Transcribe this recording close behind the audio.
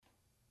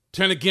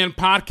10 Again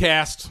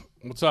podcast.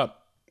 What's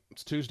up?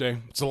 It's Tuesday.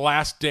 It's the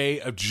last day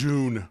of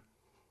June.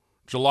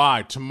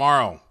 July,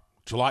 tomorrow.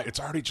 It's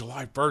already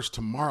July 1st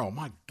tomorrow.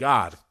 My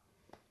God.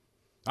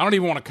 I don't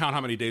even want to count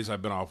how many days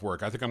I've been off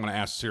work. I think I'm going to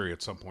ask Siri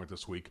at some point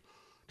this week,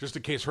 just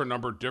in case her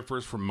number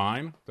differs from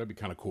mine. That'd be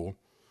kind of cool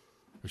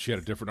if she had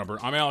a different number.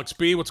 I'm Alex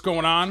B. What's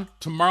going on?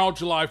 Tomorrow,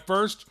 July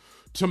 1st.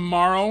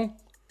 Tomorrow,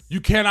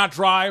 you cannot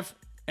drive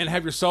and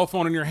have your cell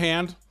phone in your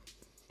hand.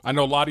 I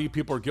know a lot of you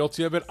people are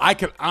guilty of it. I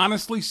can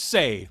honestly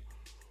say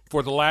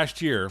for the last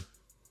year,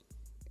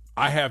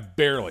 I have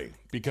barely,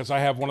 because I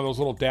have one of those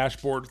little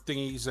dashboard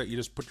thingies that you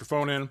just put your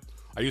phone in.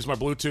 I use my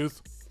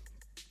Bluetooth.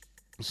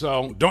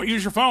 So don't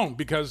use your phone,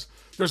 because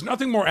there's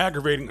nothing more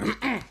aggravating.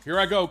 Here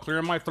I go,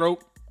 clearing my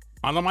throat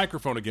on the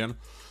microphone again.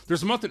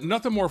 There's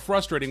nothing more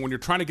frustrating when you're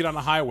trying to get on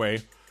the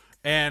highway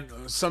and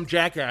some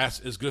jackass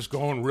is just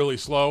going really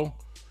slow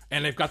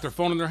and they've got their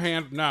phone in their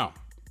hand. No.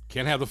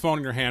 Can't have the phone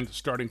in your hand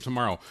starting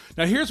tomorrow.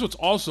 Now, here's what's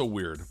also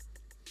weird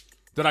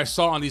that I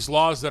saw on these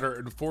laws that are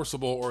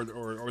enforceable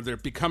or they're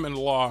becoming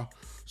law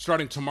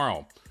starting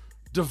tomorrow.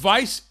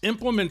 Device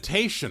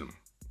implementation.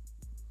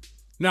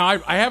 Now,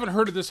 I haven't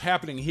heard of this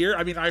happening here.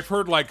 I mean, I've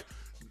heard like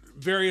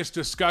various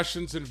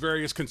discussions and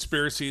various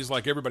conspiracies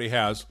like everybody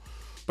has.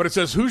 But it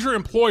says Hoosier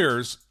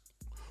employers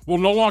will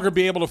no longer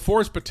be able to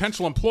force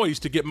potential employees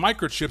to get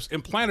microchips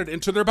implanted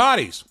into their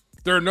bodies.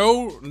 There are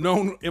no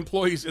known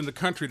employees in the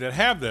country that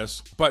have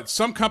this, but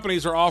some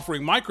companies are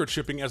offering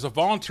microchipping as a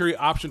voluntary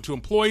option to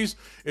employees.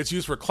 It's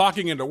used for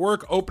clocking into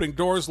work, opening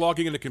doors,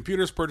 logging into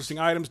computers, purchasing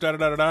items,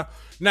 da-da-da-da-da.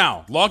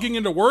 Now, logging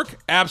into work?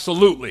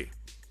 Absolutely.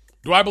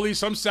 Do I believe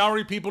some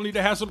salary people need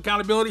to have some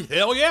accountability?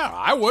 Hell yeah,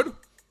 I would.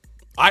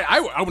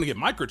 I want to get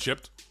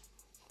microchipped.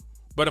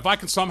 But if I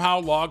can somehow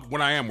log,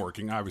 when I am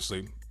working,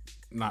 obviously,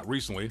 not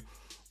recently,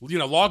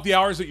 log the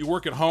hours that you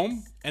work at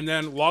home and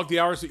then log the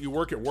hours that you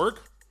work at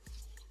work,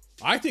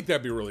 I think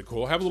that'd be really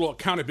cool. Have a little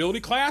accountability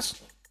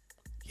class.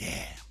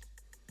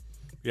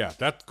 Yeah,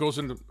 that goes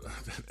into,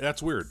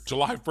 that's weird.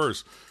 July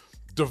 1st,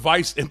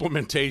 device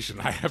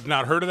implementation. I have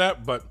not heard of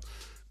that, but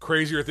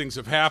crazier things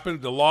have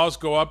happened. The laws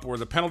go up, or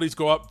the penalties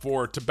go up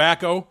for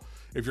tobacco.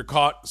 If you're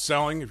caught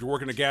selling, if you're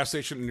working at a gas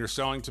station and you're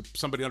selling to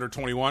somebody under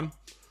 21,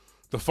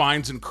 the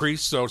fines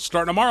increase. So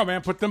starting tomorrow,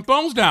 man, put them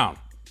phones down.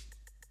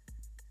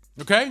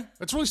 Okay?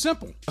 That's really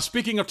simple.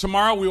 Speaking of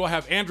tomorrow, we will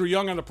have Andrew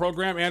Young on the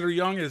program. Andrew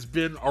Young has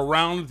been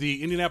around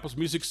the Indianapolis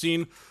music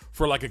scene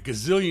for like a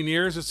gazillion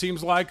years, it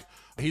seems like.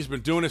 He's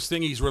been doing his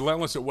thing. He's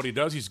relentless at what he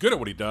does. He's good at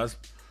what he does.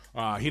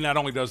 He not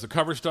only does the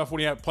cover stuff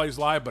when he plays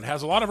live, but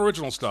has a lot of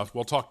original stuff.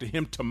 We'll talk to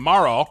him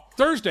tomorrow.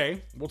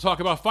 Thursday, we'll talk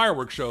about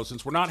fireworks shows,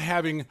 since we're not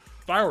having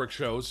fireworks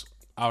shows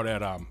out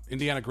at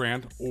Indiana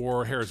Grand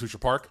or Harrah's Hoosier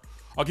Park.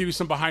 I'll give you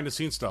some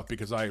behind-the-scenes stuff,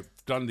 because I've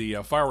done the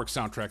fireworks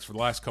soundtracks for the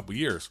last couple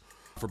years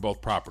for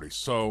both properties.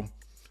 So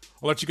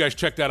I'll let you guys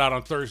check that out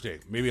on Thursday.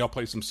 Maybe I'll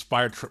play some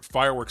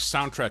fireworks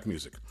soundtrack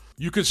music.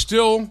 You could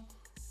still,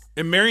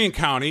 in Marion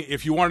County,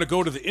 if you wanted to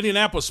go to the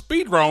Indianapolis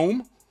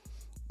Speedrome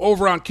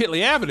over on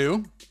Kitley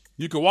Avenue,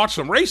 you could watch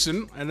some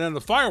racing, and then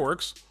the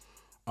fireworks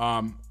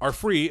are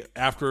free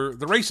after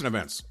the racing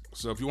events.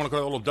 So if you want to go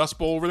to a little dust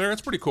bowl over there,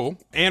 it's pretty cool.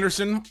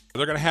 Anderson,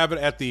 they're going to have it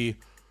at the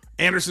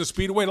Anderson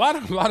Speedway. A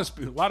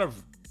lot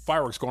of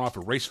fireworks going off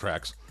at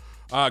racetracks.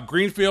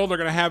 Greenfield, they're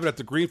going to have it at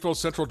the Greenfield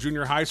Central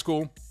Junior High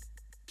School.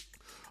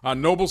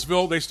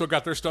 Noblesville, they still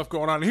got their stuff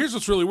going on. And here's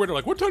what's really weird. They're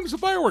like, what time does the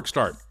fireworks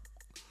start?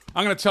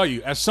 I'm going to tell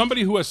you, as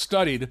somebody who has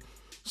studied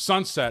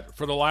Sunset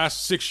for the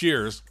last 6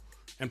 years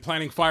and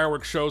planning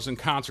fireworks shows and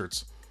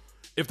concerts,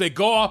 if they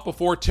go off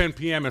before 10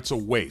 p.m., it's a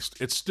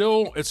waste. It's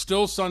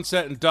still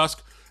sunset and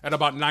dusk at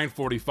about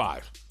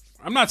 9:45.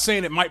 I'm not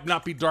saying it might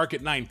not be dark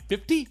at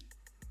 9:50,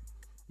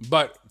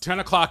 but 10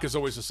 o'clock is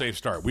always a safe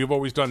start. We've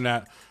always done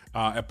that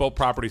at both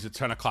properties at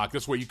 10 o'clock.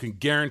 This way you can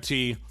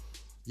guarantee,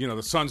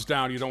 the sun's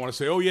down. You don't want to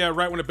say, oh, yeah,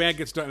 right when the band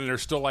gets done, and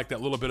there's still like that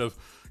little bit of,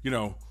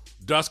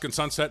 dusk and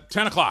sunset.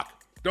 10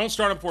 o'clock. Don't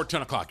start them before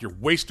 10 o'clock. You're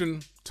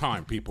wasting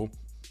time, people.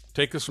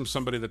 Take this from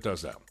somebody that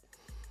does that.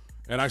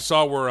 And I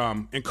saw where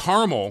in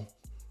Carmel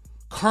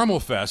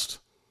Fest,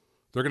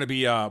 they're going to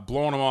be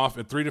blowing them off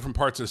in 3 different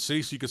parts of the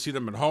city so you can see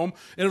them at home.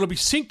 And it'll be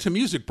synced to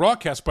music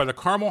broadcast by the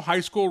Carmel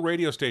High School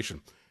radio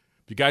station.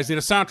 If you guys need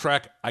a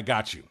soundtrack, I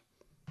got you.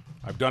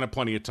 I've done it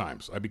plenty of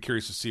times. I'd be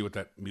curious to see what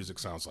that music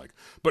sounds like.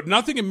 But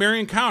nothing in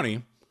Marion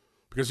County,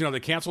 because, they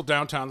canceled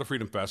downtown the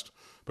Freedom Fest.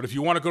 But if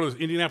you want to go to the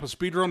Indianapolis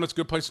Speedrome, that's a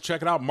good place to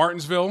check it out.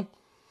 Martinsville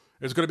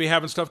is going to be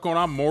having stuff going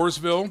on.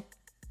 Mooresville.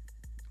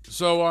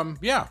 So,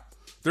 yeah,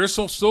 there's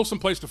still some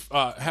place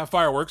to have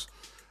fireworks.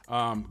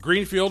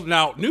 Greenfield.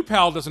 Now, New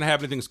Pal doesn't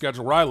have anything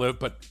scheduled where I live,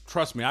 but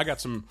trust me, I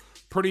got some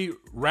pretty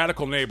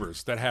radical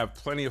neighbors that have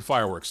plenty of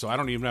fireworks, so I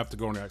don't even have to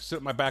go in there. I sit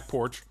at my back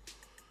porch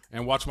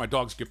and watch my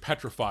dogs get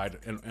petrified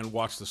and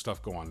watch the stuff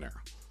go on there.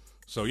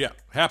 So, yeah,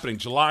 happening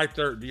July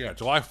 3rd,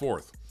 July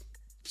 4th.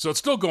 So it's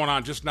still going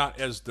on, just not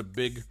as the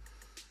big,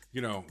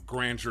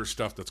 grandeur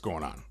stuff that's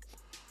going on.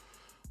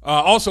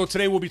 Also,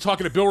 today we'll be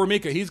talking to Bill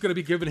Remeika. He's going to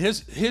be giving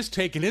his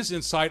take and his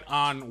insight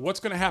on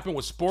what's going to happen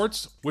with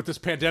sports with this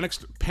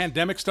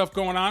pandemic stuff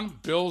going on.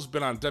 Bill's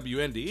been on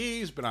WNDE.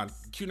 He's been on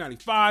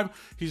Q95.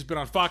 He's been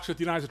on Fox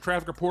 59 as a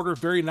traffic reporter.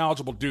 Very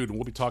knowledgeable dude, and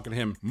we'll be talking to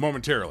him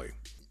momentarily.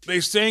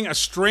 They're saying a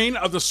strain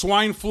of the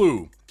swine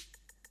flu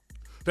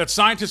that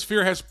scientists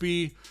fear has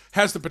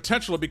the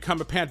potential to become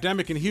a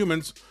pandemic in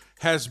humans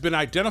has been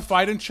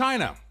identified in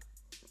China.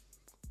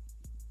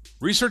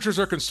 Researchers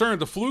are concerned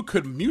the flu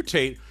could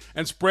mutate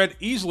and spread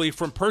easily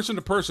from person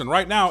to person.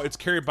 Right now, it's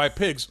carried by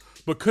pigs,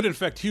 but could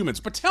infect humans.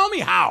 But tell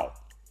me how.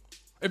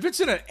 If it's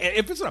in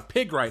a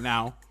pig right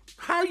now,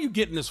 how are you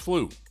getting this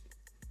flu?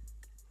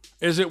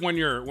 Is it when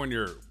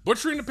you're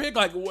butchering the pig?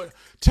 Like, what?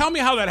 Tell me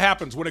how that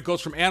happens when it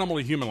goes from animal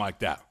to human like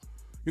that.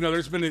 You know,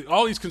 there's been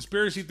all these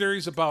conspiracy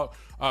theories about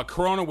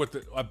corona with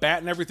a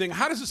bat and everything.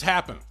 How does this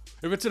happen?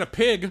 If it's in a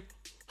pig,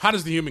 how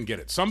does the human get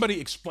it?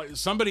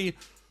 Somebody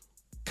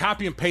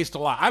copy and paste a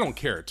lot. I don't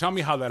care. Tell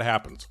me how that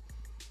happens.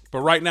 But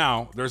right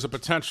now, there's a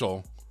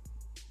potential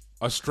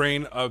a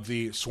strain of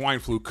the swine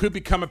flu could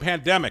become a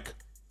pandemic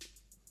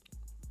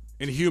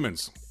in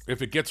humans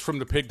if it gets from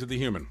the pig to the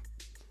human.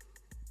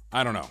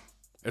 I don't know.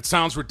 It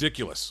sounds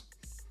ridiculous.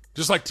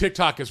 Just like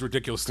TikTok is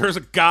ridiculous. There's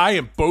a guy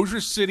in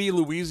Bossier City,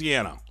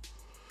 Louisiana.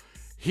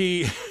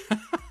 He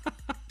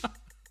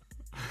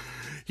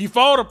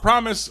followed a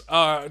promise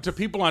to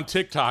people on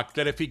TikTok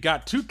that if he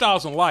got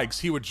 2,000 likes,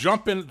 he would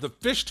jump into the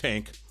fish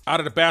tank out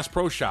of the Bass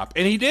Pro Shop.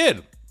 And he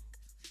did.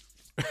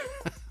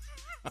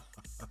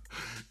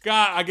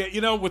 God,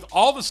 with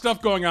all the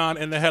stuff going on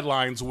in the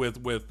headlines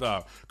with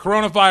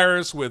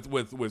coronavirus,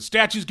 with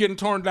statues getting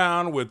torn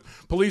down, with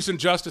police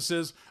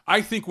injustices,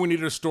 I think we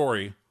needed a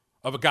story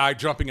of a guy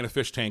jumping in a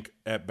fish tank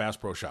at Bass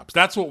Pro Shops.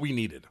 That's what we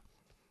needed.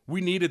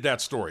 We needed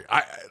that story.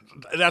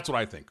 That's what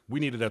I think. We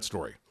needed that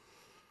story.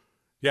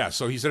 Yeah,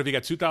 so he said if he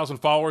got 2,000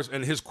 followers,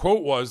 and his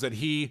quote was that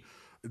he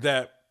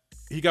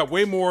got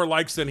way more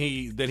likes than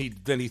he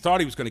thought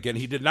he was going to get, and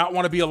he did not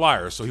want to be a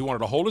liar, so he wanted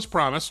to hold his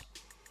promise.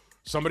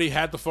 Somebody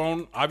had the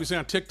phone, obviously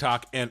on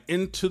TikTok, and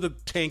into the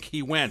tank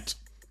he went.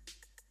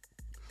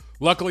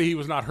 Luckily, he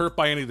was not hurt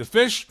by any of the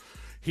fish.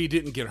 He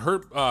didn't get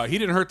hurt. He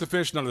didn't hurt the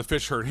fish. None of the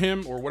fish hurt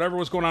him or whatever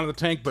was going on in the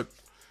tank, but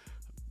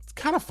it's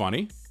kind of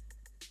funny.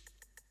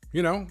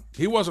 You know,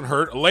 he wasn't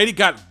hurt. A lady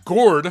got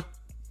gored.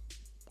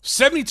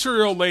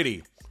 72-year-old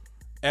lady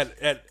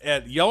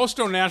at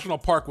Yellowstone National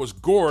Park was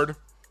gored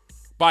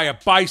by a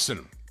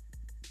bison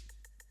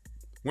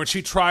when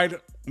she tried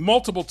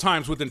multiple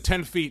times within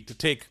 10 feet to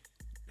take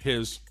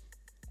his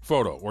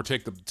photo or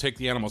take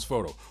the animal's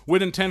photo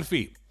within 10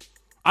 feet.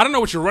 I don't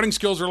know what your running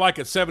skills are like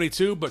at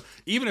 72, but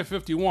even at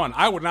 51,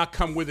 I would not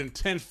come within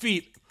 10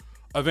 feet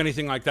of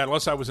anything like that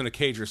unless I was in a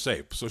cage or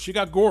safe. So she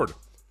got gored.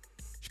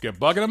 She kept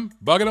bugging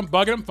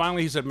him.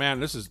 Finally, he said,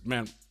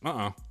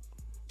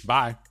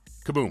 bye.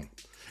 Kaboom.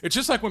 It's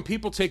just like when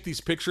people take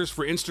these pictures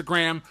for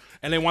Instagram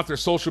and they want their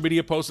social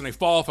media posts and they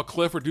fall off a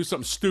cliff or do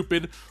something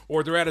stupid,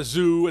 or they're at a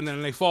zoo and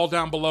then they fall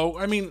down below.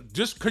 I mean,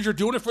 just because you're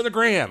doing it for the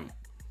gram.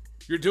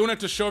 You're doing it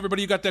to show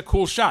everybody you got that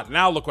cool shot.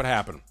 Now look what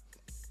happened.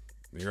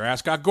 Your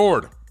ass got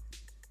gored.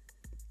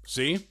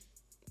 See?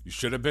 You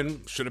should have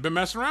been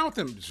messing around with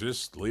him.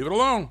 Just leave it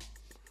alone.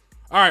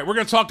 All right, we're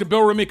going to talk to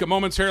Bill Remeika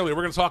momentarily.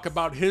 We're going to talk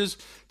about his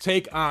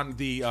take on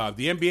the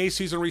NBA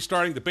season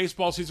restarting, the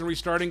baseball season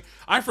restarting.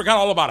 I forgot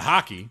all about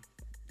hockey.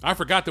 I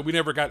forgot that we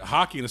never got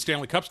hockey and the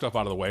Stanley Cup stuff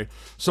out of the way.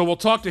 So we'll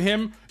talk to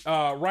him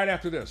right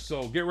after this.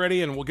 So get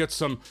ready, and we'll get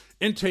some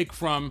intake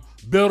from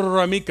Bill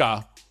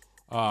Remeika.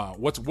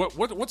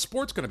 What's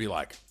sports going to be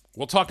like?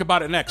 We'll talk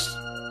about it next.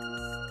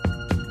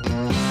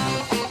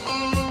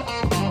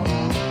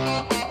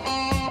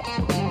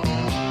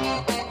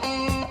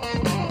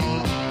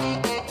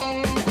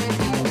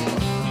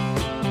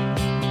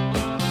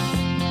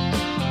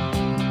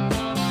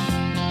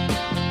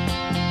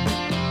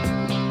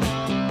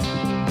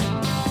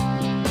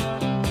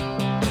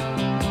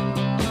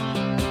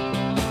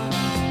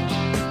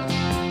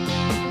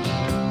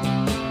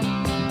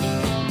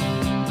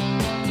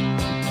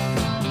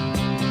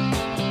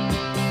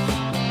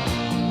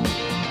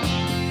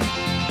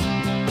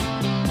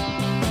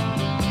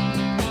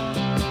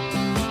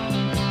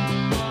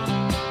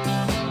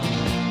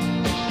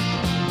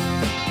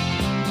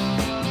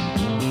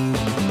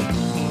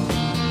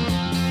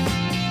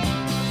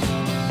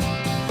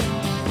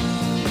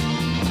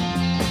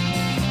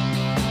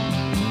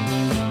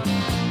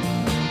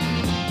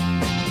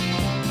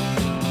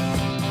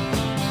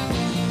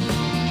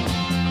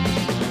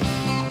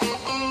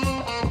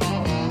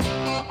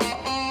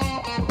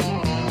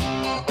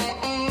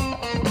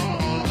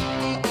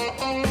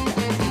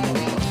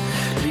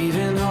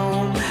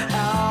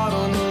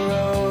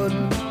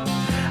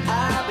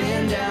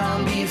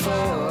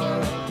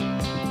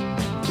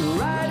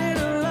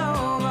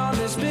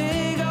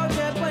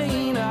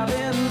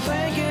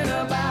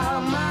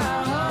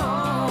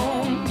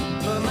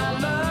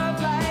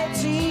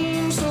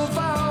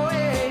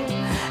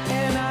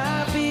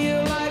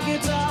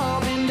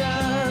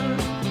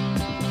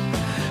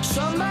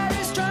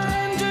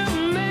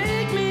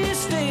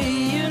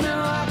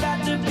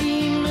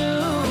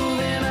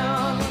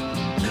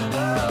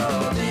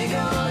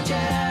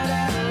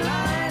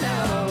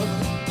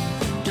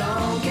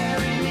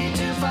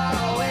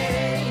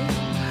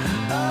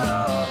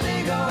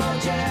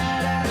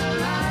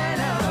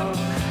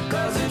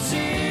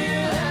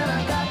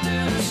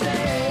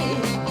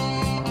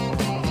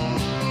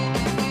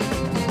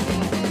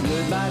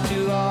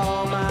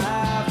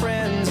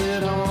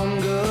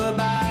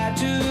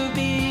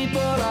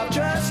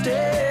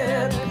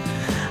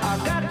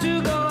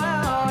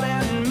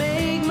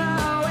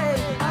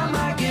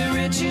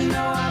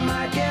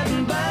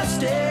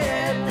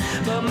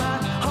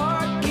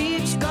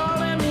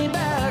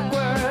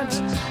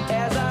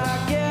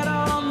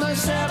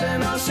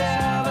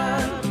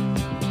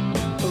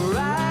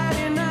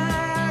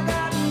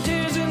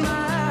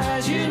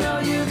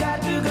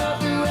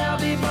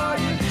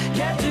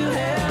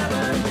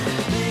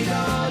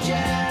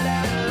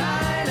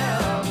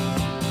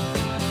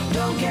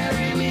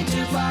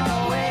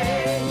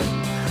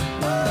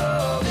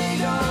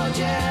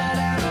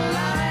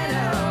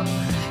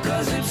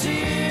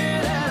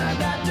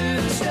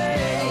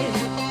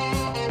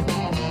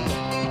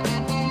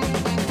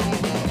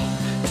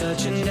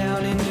 touching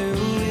down in New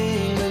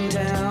England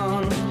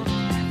town.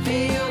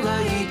 Feel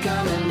the heat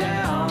coming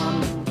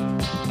down.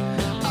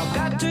 I've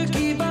got to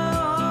keep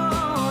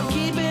on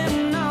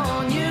keeping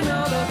on. You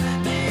know the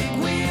big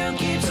wheel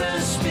keeps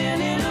us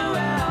spinning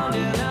around,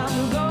 and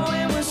I'm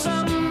going with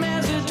some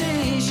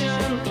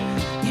hesitation.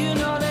 You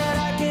know that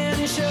I can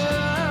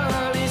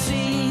surely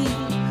see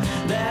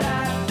that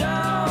I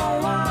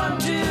don't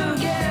want to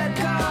get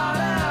caught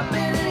up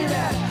in any of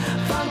that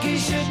funky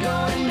shit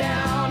going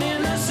down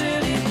in the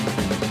city.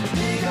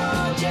 Big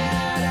old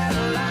jet out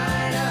of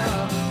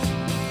lineup,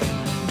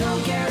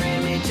 don't carry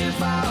me too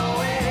far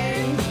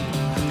away.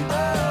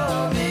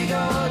 Oh, big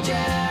old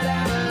jet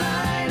out of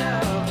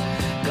lineup,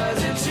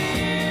 'cause it's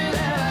here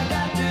that I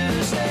got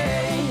to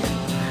stay.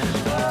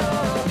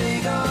 Oh,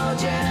 big old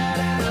jet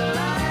out of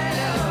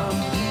lineup,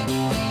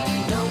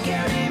 don't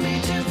carry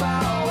me too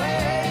far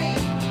away.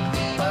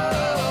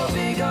 Oh,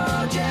 big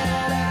old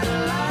jet out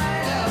of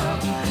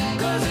lineup,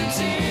 'cause it's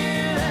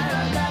here that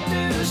I got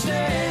to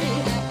stay.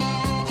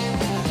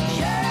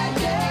 Yeah,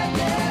 yeah,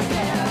 yeah,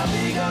 yeah,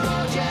 big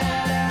old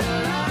jet out of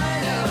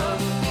lineup,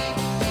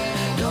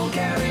 don't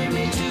carry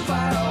me too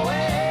far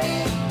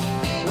away.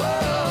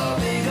 Whoa,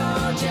 big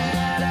old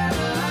jet out of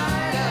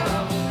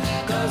lineup,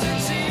 'cause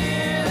it's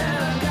here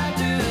that I got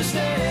to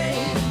stay.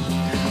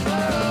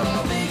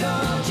 Oh, big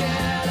old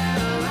jet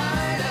out of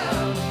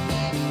lineup,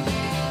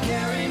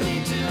 carry me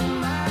to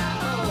my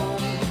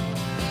home.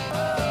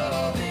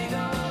 Oh, big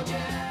old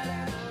jet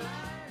out of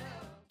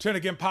lineup. 10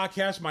 Again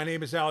podcast. My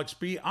name is Alex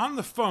B. On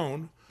the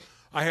phone,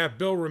 I have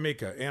Bill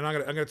Remeika, and I'm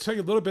gonna tell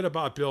you a little bit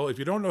about Bill. If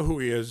you don't know who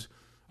he is,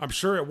 I'm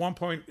sure at one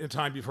point in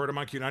time you've heard him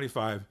on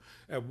Q95.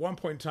 At one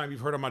point in time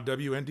you've heard him on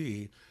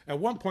WNDE. At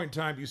one point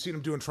in time you've seen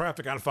him doing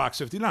traffic on Fox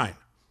 59.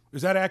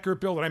 Is that accurate,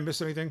 Bill? Did I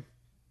miss anything?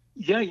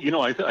 Yeah,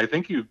 I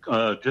think you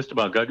just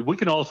about got. We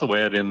can also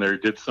add in there.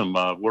 Did some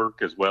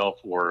work as well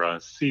for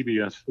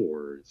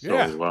CBS4. So,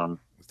 Yeah.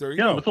 There you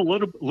yeah, go. with a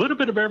little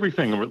bit of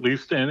everything, or at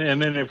least.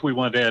 And then if we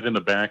want to add in the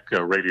back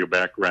radio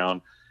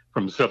background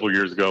from several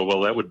years ago,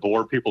 well, that would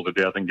bore people to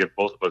death and give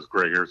both of us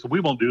gray hair. So we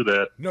won't do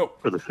that. Nope.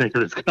 For the sake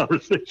of this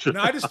conversation.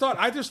 No,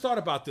 I just thought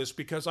about this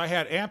because I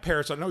had Amp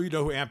Harris. I know you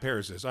know who Amp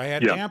Harris is. I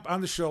had Yeah. Amp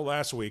on the show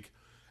last week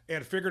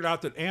and figured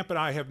out that Amp and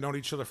I have known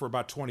each other for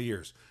about 20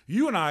 years.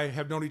 You and I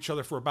have known each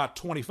other for about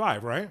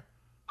 25, right?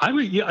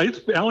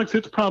 Alex,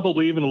 it's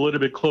probably even a little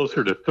bit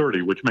closer to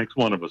 30, which makes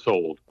one of us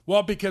old.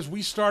 Well, because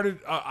we started,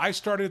 I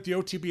started at the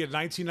OTB in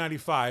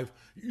 1995.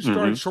 You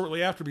started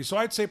shortly after me. So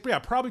I'd say, yeah,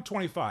 probably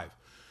 25.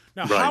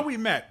 Now, Right. how we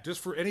met,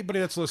 just for anybody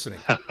that's listening,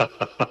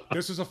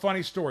 this is a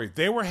funny story.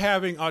 They were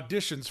having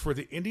auditions for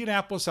the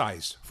Indianapolis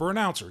Ice for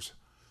announcers.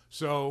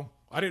 So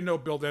I didn't know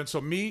Bill then.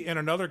 So me and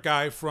another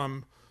guy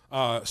from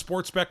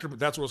Sports Spectrum,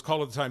 that's what it was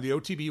called at the time, the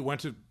OTB,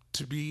 went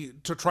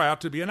to try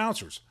out to be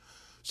announcers.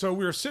 So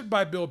we were sitting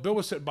by Bill. Bill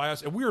was sitting by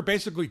us, and we were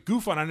basically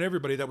goofing on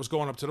everybody that was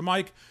going up to the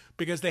mic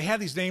because they had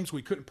these names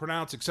we couldn't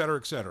pronounce, et cetera,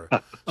 et cetera.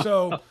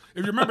 So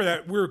if you remember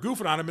that, we were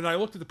goofing on them, and I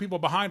looked at the people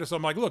behind us.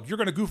 I'm like, look, you're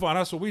going to goof on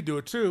us, so we do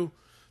it too.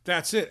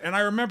 That's it. And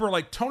I remember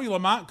like Tony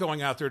Lamont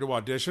going out there to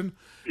audition,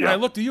 and I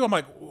looked at you. I'm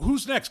like,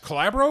 who's next?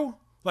 Calabro?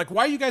 Like,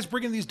 why are you guys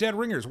bringing these dead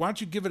ringers? Why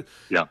don't you give it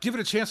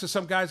a chance to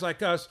some guys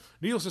like us?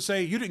 Needless to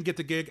say, you didn't get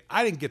the gig.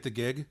 I didn't get the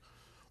gig.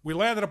 We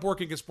landed up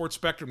working at Sports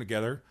Spectrum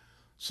together.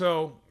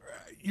 So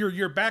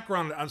your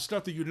background on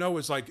stuff that you know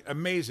is like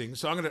amazing.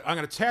 So I'm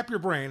gonna tap your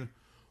brain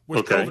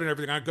with COVID and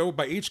everything. I go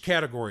by each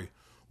category.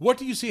 What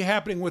do you see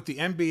happening with the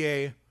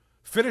NBA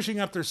finishing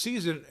up their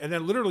season and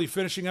then literally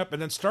finishing up and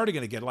then starting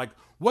it again? Like,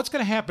 what's going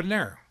to happen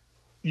there?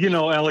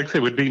 Alex,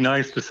 it would be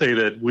nice to say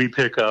that we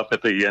pick up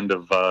at the end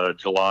of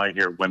July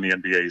here when the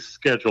NBA is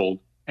scheduled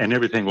and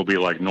everything will be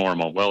like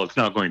normal. Well, it's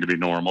not going to be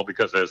normal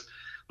because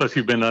unless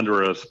you've been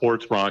under a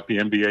sports rock, the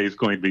NBA is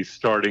going to be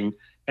starting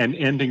and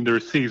ending their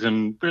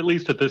season, at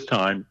least at this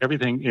time,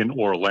 everything in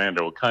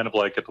Orlando, kind of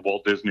like at the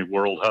Walt Disney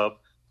World Hub.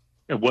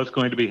 And what's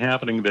going to be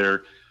happening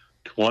there,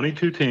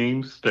 22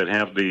 teams that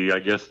have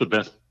the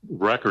best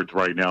records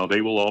right now,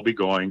 they will all be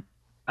going.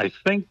 I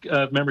think,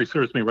 if memory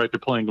serves me right, they're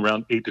playing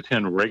around 8 to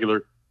 10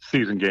 regular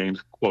season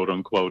games, quote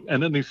unquote,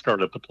 and then they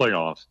start at the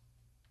playoffs.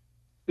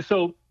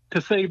 So to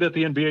say that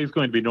the NBA is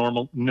going to be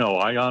normal, no.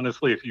 I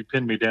honestly, if you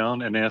pin me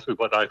down and ask me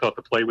what I thought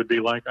the play would be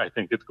like, I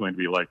think it's going to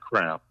be like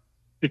crap.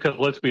 Because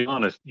let's be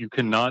honest, you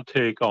cannot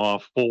take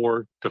off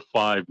 4 to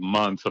 5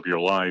 months of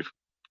your life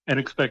and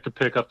expect to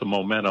pick up the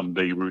momentum,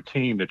 the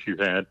routine that you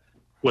had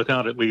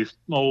without at least,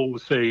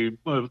 3,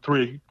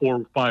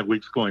 4, 5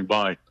 weeks going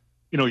by.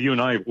 You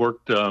and I have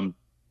worked in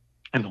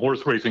the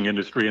horse racing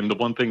industry, and the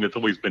one thing that's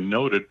always been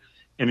noted,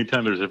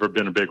 anytime there's ever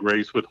been a big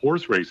race with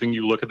horse racing,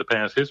 you look at the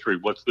past history.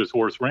 What's this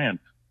horse ran?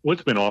 Well,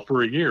 it's been off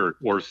for a year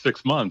or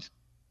 6 months.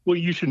 Well,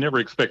 you should never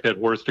expect that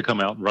horse to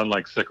come out and run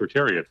like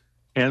Secretariat.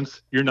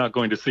 Hence, you're not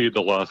going to see the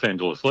Los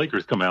Angeles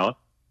Lakers come out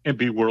and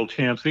be world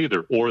champs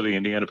either, or the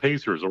Indiana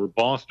Pacers, or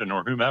Boston,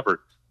 or whomever.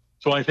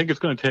 So I think it's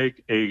going to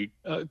take a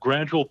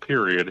gradual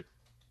period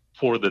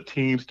for the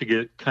teams to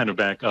get kind of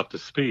back up to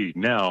speed.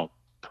 Now,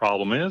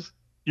 problem is,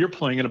 you're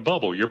playing in a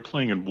bubble. You're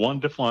playing in one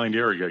defined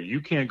area.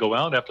 You can't go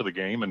out after the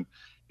game and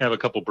have a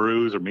couple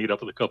brews or meet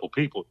up with a couple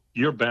people.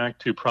 You're back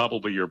to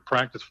probably your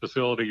practice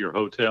facility, your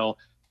hotel,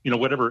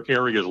 whatever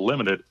area is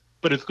limited,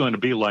 but it's going to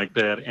be like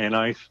that. And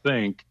I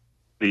think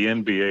the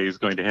NBA is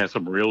going to have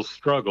some real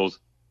struggles.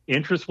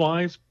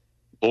 Interest-wise,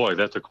 boy,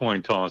 that's a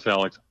coin toss,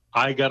 Alex.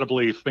 I got to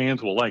believe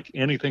fans will like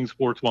anything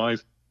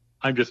sports-wise.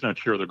 I'm just not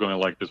sure they're going to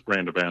like this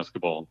brand of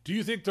basketball. Do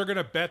you think they're going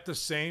to bet the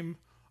same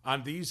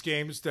on these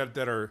games that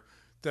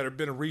have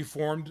been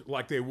reformed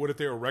like they would if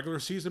they were regular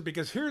season?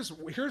 Because here's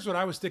what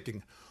I was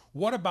thinking.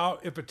 What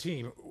about if a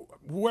team,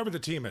 whoever the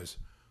team is,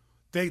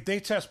 they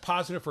test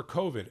positive for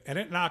COVID and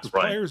it knocks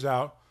players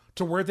out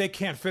to where they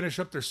can't finish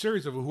up their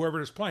series of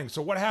whoever is playing?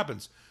 So what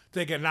happens?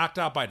 They get knocked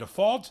out by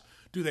default?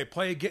 Do they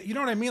play again? You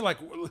know what I mean? Like,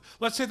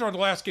 let's say they're on the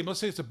last game. Let's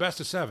say it's the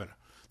best of 7.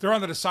 They're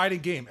on the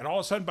deciding game, and all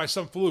of a sudden, by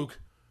some fluke,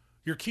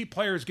 your key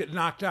players get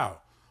knocked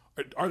out.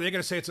 Are they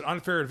going to say it's an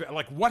unfair advantage?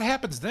 Like, what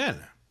happens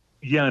then?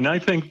 Yeah, and I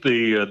think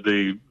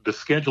the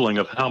scheduling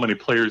of how many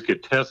players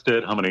get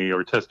tested, how many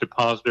are tested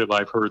positive,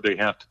 I've heard they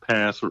have to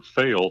pass or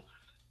fail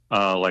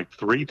like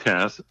 3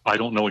 tests. I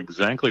don't know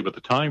exactly what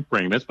the time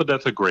frame is, but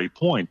that's a great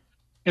point.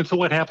 And so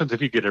what happens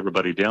if you get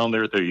everybody down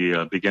there at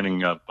the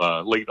beginning of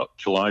late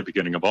July,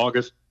 beginning of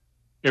August?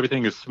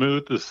 Everything is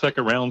smooth. The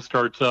second round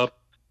starts up,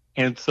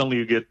 and suddenly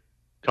you get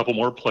a couple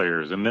more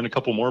players and then a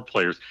couple more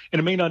players. And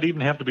it may not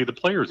even have to be the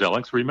players,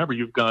 Alex. Remember,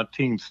 you've got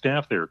team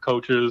staff there,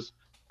 coaches,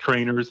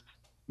 trainers.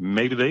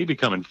 Maybe they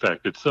become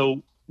infected.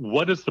 So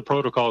what is the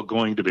protocol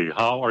going to be?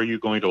 How are you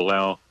going to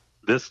allow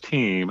this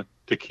team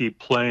to keep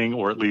playing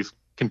or at least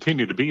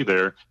continue to be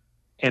there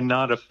and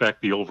not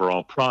affect the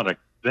overall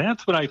product?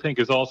 That's what I think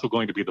is also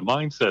going to be the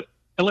mindset.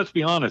 And let's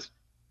be honest,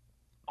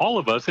 all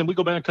of us, and we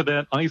go back to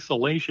that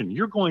isolation,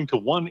 you're going to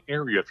one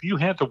area. If you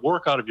had to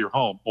work out of your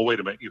home, oh, wait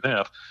a minute, you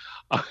have,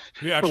 for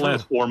the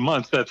last 4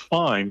 months, that's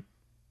fine.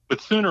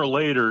 But sooner or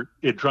later,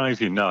 it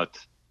drives you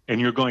nuts. And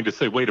you're going to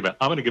say, wait a minute,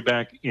 I'm going to get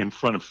back in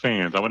front of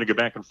fans. I want to get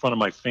back in front of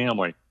my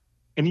family.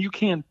 And you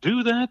can't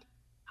do that.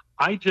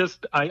 I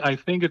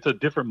think it's a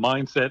different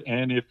mindset.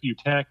 And if you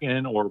tack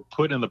in or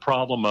put in the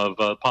problem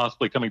of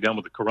possibly coming down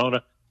with the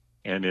corona,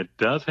 and it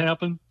does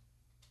happen,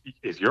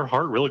 is your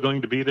heart really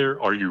going to be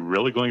there? Are you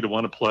really going to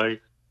want to play?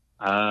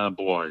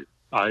 Boy,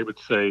 I would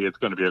say it's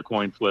going to be a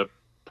coin flip.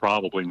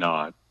 Probably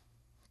not.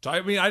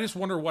 I mean, I just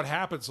wonder what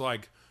happens.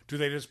 Like, do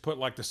they just put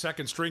like the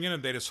second string in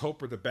and they just hope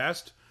for the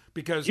best?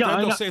 Because then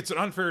they'll say it's an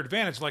unfair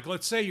advantage. Like,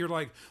 let's say you're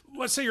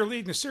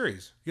leading a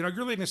series. You're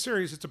leading a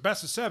series. It's a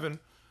best of 7.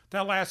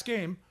 That last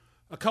game,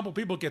 a couple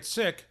people get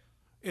sick.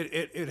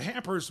 It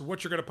hampers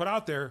what you're going to put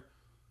out there.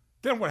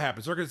 Then what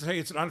happens? They're going to say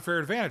it's an unfair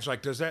advantage.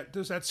 Like, does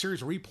that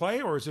series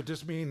replay, or does it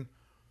just mean?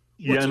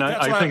 Yeah, and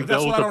I think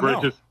those are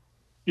bridges.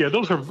 Yeah,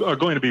 those are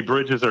going to be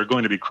bridges that are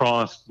going to be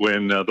crossed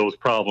when those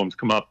problems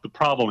come up. The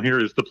problem here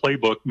is the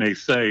playbook may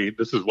say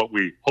this is what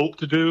we hope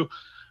to do.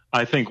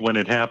 I think when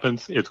it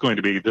happens, it's going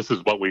to be this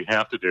is what we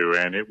have to do,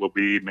 and it will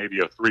be maybe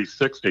a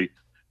 360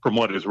 from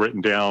what is written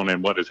down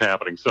and what is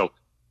happening. So,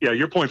 yeah,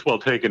 your point's well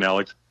taken,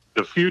 Alex.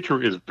 The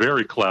future is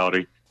very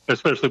cloudy,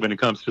 especially when it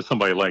comes to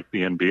somebody like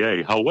the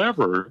NBA.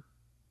 However,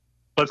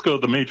 let's go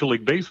to the Major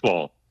League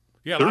Baseball.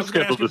 Yeah, that was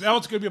going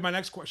to be my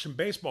next question.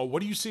 Baseball,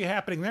 what do you see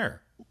happening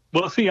there?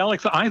 Well, see,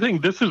 Alex, I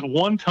think this is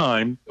one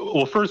time.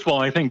 Well, first of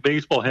all, I think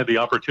baseball had the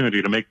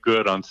opportunity to make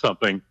good on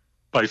something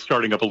by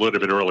starting up a little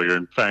bit earlier.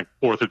 In fact,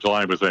 4th of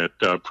July was at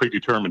a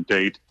predetermined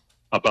date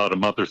about a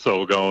month or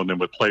so ago, and then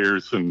with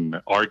players and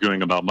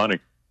arguing about money.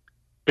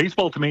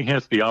 Baseball, to me,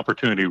 has the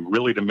opportunity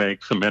really to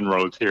make some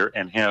inroads here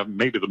and have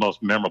maybe the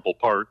most memorable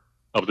part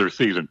of their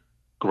season.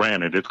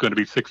 Granted, it's going to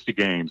be 60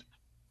 games.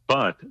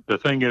 But the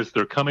thing is,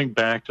 they're coming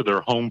back to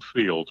their home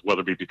fields,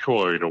 whether it be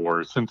Detroit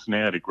or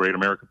Cincinnati, Great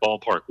American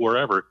Ballpark,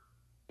 wherever.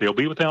 They'll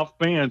be without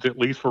fans, at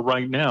least for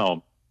right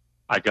now.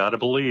 I got to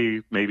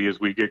believe maybe as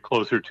we get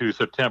closer to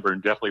September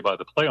and definitely by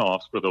the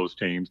playoffs for those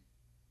teams,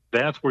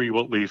 that's where you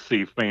will at least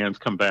see fans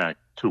come back.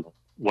 To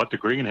what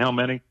degree and how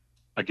many?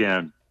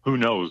 Again, who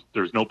knows?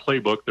 There's no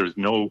playbook. There's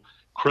no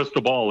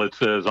crystal ball that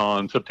says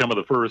on September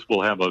the 1st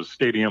we'll have a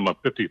stadium of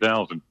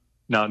 50,000.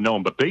 Not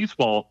known. But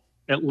baseball,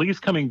 at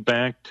least coming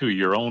back to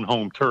your own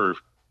home turf,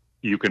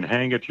 you can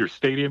hang at your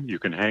stadium. You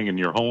can hang in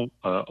your home,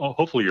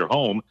 hopefully your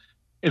home.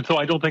 And so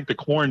I don't think the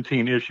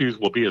quarantine issues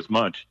will be as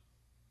much.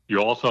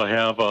 You also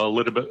have a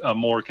little bit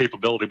more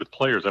capability with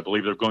players. I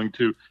believe they're going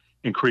to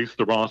increase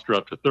the roster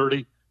up to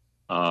 30.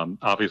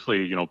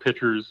 Obviously,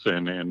 pitchers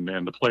and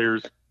the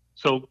players.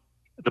 So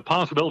the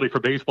possibility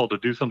for baseball to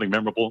do something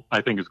memorable,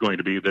 I think, is going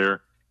to be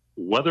there.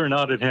 Whether or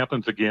not it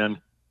happens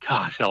again,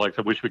 gosh, Alex,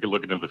 I wish we could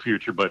look into the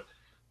future. But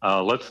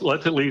let's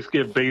at least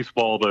give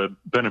baseball the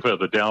benefit of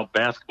the doubt.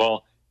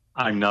 Basketball,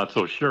 I'm not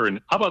so sure.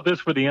 And how about this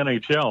for the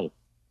NHL?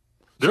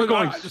 They're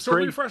going straight. So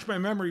refresh my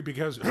memory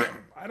because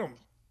I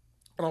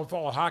don't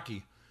follow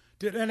hockey.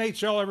 Did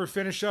NHL ever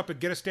finish up and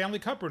get a Stanley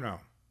Cup or no?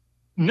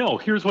 No,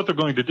 here's what they're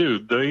going to do.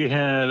 They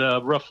had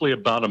roughly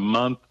about a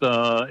month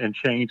and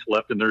change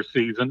left in their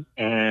season,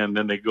 and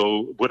then they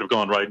would have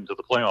gone right into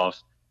the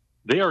playoffs.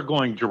 They are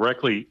going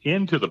directly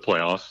into the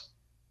playoffs,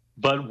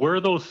 but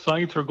where those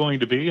sites are going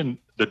to be and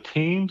the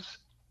teams,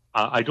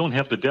 I don't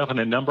have the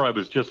definite number. I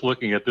was just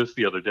looking at this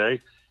the other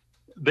day.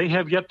 They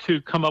have yet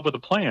to come up with a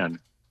plan.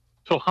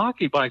 So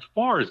hockey by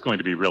far is going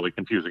to be really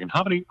confusing. And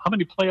how many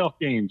playoff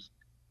games,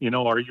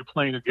 are you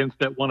playing against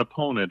that one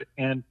opponent?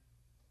 And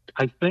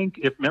I think,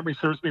 if memory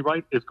serves me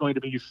right, it's going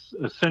to be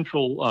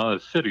central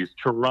cities,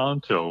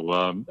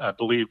 Toronto, I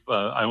believe,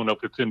 I don't know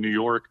if it's in New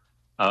York,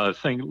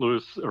 St.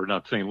 Louis, or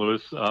not St.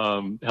 Louis,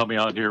 help me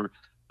out here,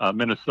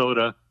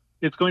 Minnesota.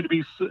 It's going to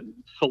be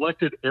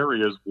selected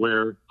areas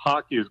where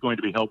hockey is going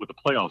to be held with the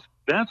playoffs.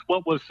 That's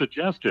what was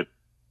suggested,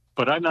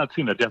 but I've not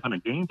seen a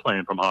definite game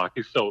plan from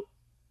hockey. So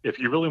if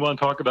you really want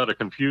to talk about a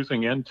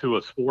confusing end to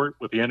a sport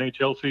with the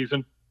NHL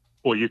season,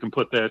 well, you can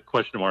put that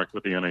question mark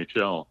with the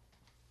NHL.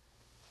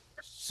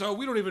 So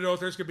we don't even know if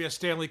there's going to be a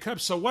Stanley Cup.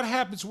 So what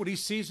happens when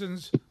these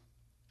seasons,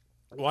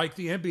 like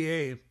the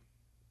NBA,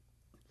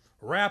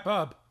 wrap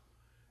up,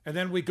 and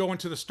then we go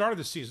into the start of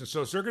the season?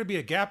 So is there going to be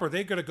a gap? Or are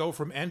they going to go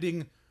from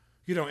ending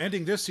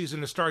this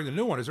season to starting the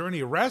new one? Is there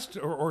any rest,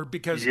 or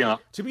because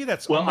to me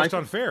that's almost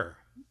unfair?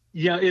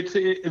 Yeah,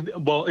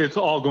 it's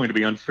all going to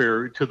be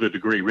unfair to the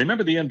degree.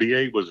 Remember, the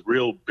NBA was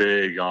real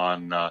big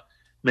on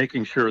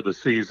making sure the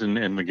season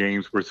and the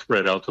games were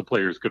spread out so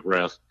players could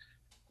rest.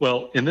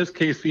 Well, in this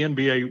case, the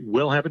NBA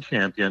will have a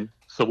champion,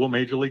 so will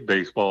Major League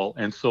Baseball,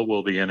 and so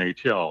will the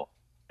NHL.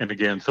 And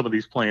again, some of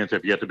these plans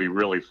have yet to be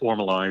really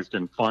formalized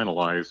and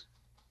finalized.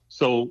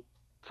 So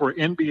for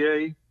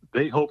NBA,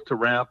 they hope to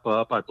wrap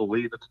up, I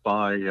believe it's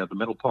by the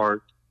middle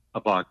part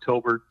of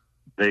October.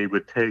 They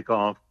would take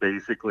off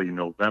basically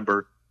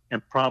November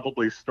and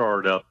probably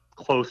start up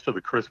close to the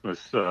Christmas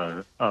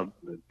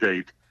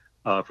date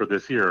for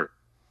this year.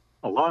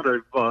 A lot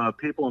of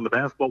people in the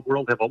basketball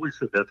world have always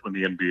said that's when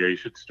the NBA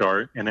should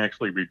start and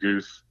actually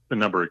reduce the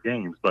number of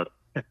games. But,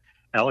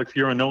 Alex,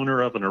 you're an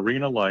owner of an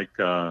arena like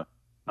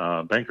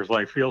Bankers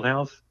Life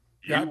Fieldhouse.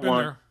 Yeah, I've been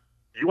there.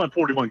 You want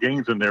 41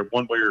 games in there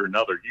one way or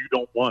another. You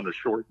don't want a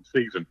shortened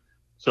season.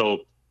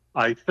 So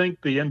I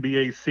think the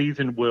NBA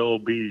season will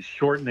be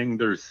shortening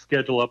their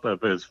schedule up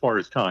as far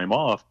as time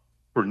off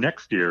for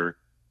next year,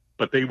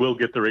 but they will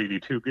get their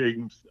 82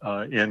 games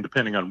in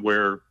depending on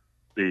where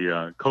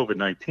the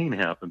COVID-19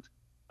 happens.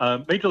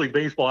 Major League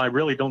Baseball, I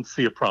really don't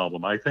see a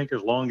problem. I think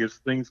as long as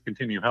things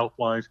continue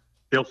health-wise,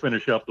 they'll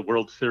finish up. The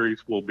World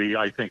Series will be,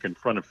 I think, in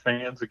front of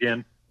fans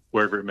again,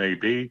 wherever it may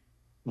be.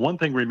 One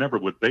thing, remember,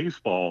 with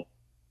baseball,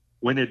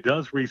 when it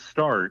does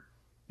restart,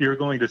 you're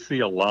going to see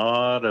a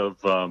lot of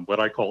what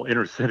I call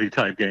inner-city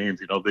type games.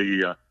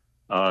 The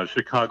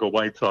Chicago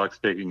White Sox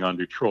taking on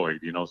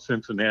Detroit.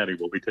 Cincinnati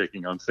will be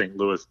taking on St.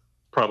 Louis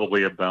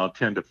probably about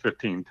 10 to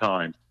 15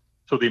 times.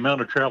 So the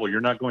amount of travel,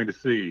 you're not going to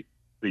see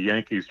the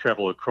Yankees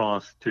travel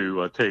across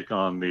to take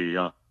on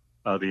the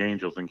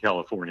Angels in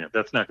California.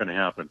 That's not going to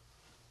happen.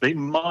 They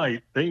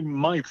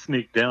might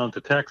sneak down to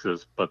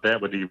Texas, but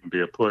that would even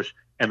be a push,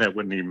 and that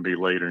wouldn't even be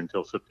later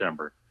until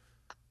September.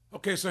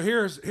 Okay, so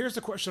here's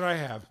the question I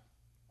have.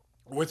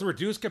 With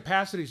reduced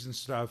capacities and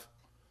stuff,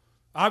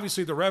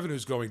 obviously the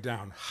revenue's going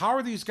down. How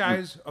are these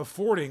guys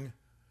affording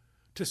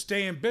to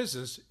stay in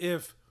business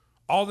if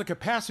all the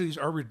capacities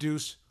are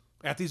reduced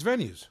at these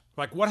venues?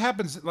 What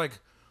happens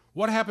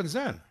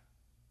then?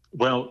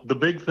 Well, the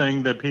big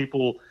thing that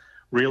people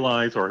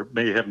realize or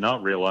may have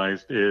not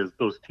realized is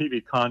those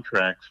TV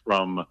contracts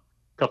from a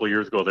couple of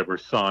years ago that were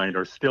signed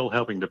are still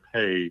helping to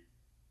pay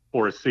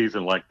for a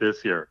season like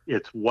this year.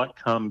 It's what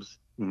comes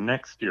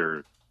next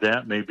year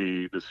that may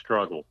be the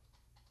struggle.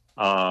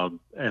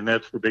 And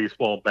that's for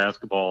baseball,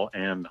 basketball,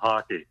 and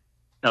hockey.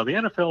 Now, the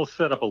NFL is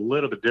set up a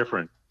little bit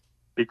different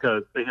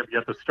because they have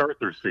yet to start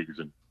their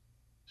season.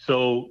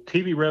 So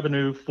TV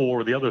revenue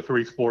for the other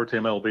three sports,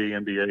 MLB,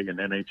 NBA, and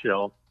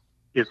NHL,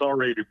 is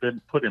already been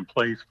put in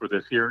place for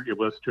this year. It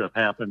was to have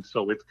happened,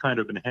 so it's kind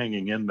of been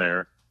hanging in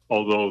there,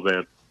 although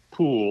that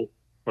pool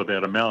or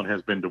that amount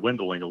has been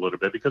dwindling a little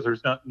bit because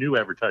there's not new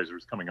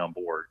advertisers coming on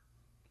board.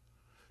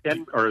 The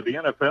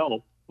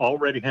NFL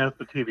already has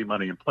the TV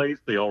money in place.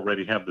 They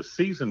already have the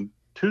season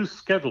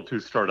scheduled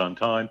to start on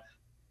time.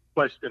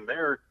 Question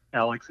there,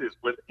 Alex, is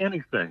with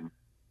anything.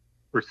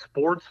 For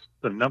sports,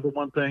 the number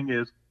one thing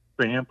is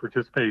fan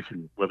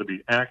participation, whether it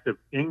be active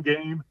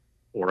in-game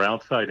or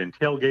outside in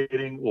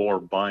tailgating or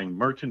buying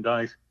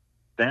merchandise.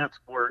 That's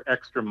where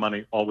extra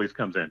money always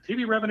comes in.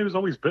 TV revenue is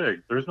always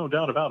big. There's no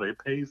doubt about it. It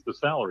pays the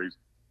salaries.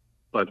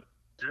 But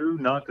do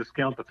not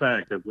discount the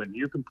fact that when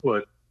you can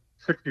put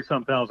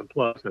 60-some thousand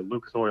plus at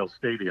Lucas Oil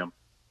Stadium,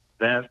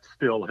 that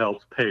still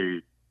helps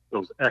pay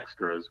those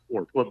extras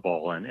for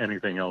football and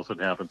anything else that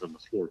happens in the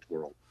sports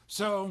world.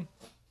 So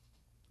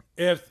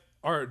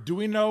do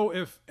we know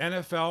if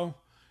NFL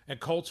and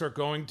Colts are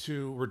going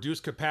to reduce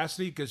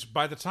capacity? Because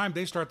by the time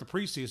they start the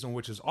preseason,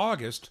 which is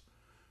August,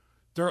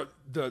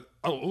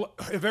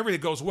 if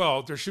everything goes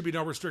well, there should be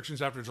no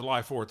restrictions after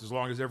July 4th, as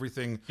long as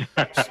everything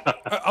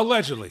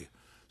allegedly.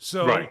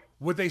 So right.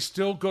 Would they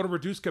still go to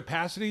reduced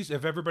capacities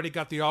if everybody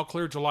got the all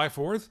clear July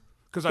 4th?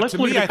 Because to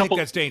me, I think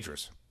that's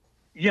dangerous.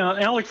 Yeah,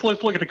 Alex,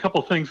 let's look at a couple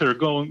of things that are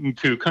going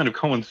to kind of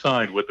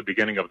coincide with the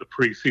beginning of the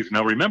preseason.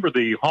 Now, remember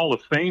the Hall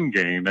of Fame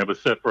game that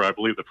was set for, I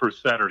believe, the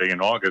first Saturday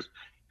in August.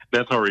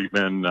 that's already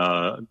been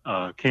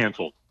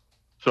canceled.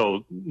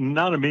 So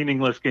not a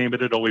meaningless game,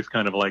 but it always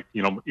kind of like,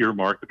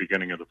 earmarked the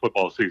beginning of the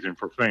football season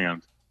for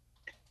fans.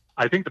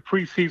 I think the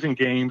preseason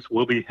games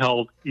will be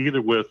held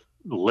either with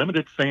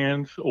limited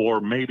fans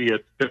or maybe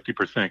at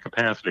 50%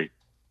 capacity.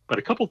 But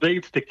a couple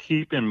dates to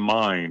keep in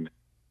mind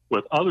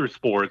with other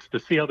sports to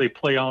see how they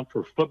play out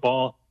for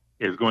football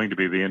is going to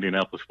be the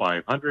Indianapolis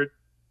 500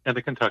 and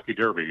the Kentucky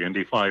Derby.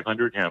 Indy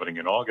 500 happening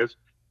in August,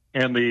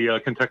 and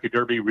the Kentucky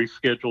Derby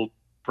rescheduled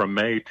from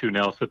May to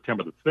now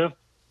September the 5th.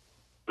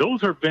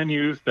 Those are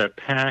venues that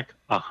pack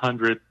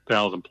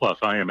 100,000 plus,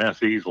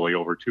 IMS easily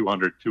over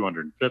 200,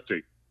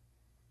 250.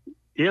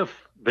 If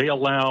they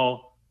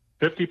allow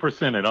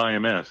 50% at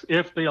IMS,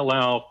 if they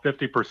allow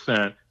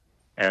 50%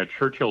 at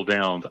Churchill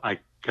Downs, I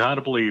got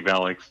to believe,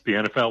 Alex, the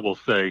NFL will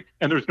say,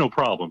 and there's no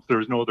problems,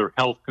 there's no other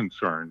health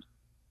concerns,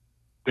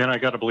 then I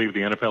got to believe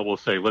the NFL will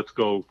say, let's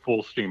go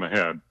full steam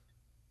ahead.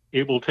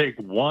 It will take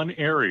one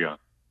area,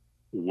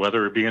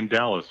 whether it be in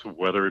Dallas,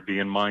 whether it be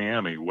in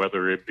Miami,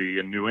 whether it be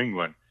in New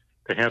England,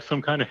 to have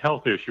some kind of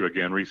health issue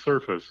again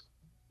resurface.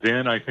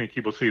 Then I think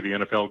you will see the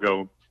NFL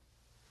go,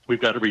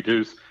 we've got to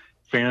reduce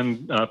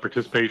fan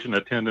participation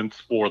attendance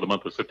for the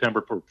month of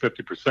September for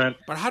 50%.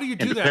 But how do you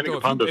do that, though?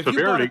 If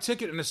you bought a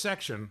ticket in a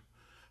section,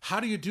 how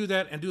do you do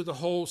that and do the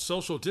whole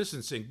social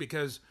distancing?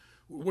 Because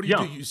what do you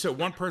do? You set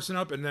one person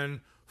up and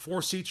then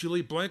 4 seats you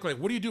leave blank? Like,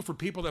 what do you do for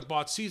people that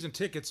bought season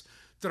tickets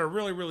that are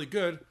really, really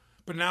good,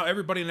 but now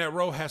everybody in that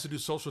row has to do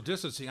social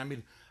distancing? I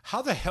mean,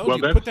 how the hell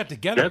do you put that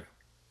together?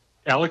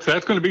 Alex,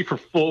 that's going to be for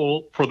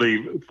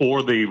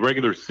the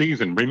regular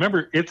season.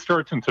 Remember, it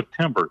starts in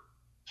September.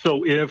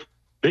 So if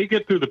they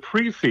get through the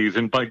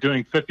preseason by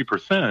doing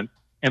 50%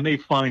 and they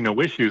find no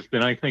issues,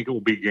 then I think it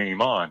will be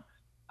game on.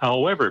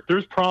 However, if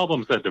there's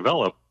problems that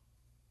develop,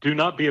 do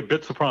not be a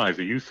bit surprised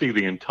that you see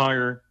the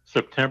entire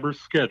September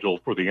schedule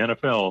for the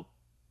NFL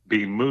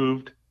be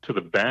moved to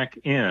the back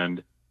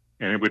end,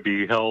 and it would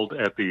be held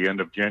at the end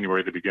of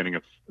January, the beginning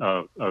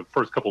of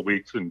first couple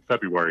weeks in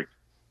February,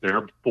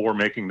 therefore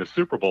making the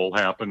Super Bowl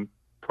happen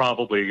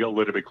probably a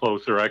little bit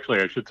closer.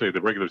 Actually, I should say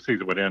the regular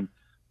season would end,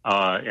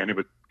 and it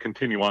would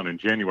continue on in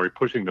January,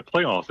 pushing the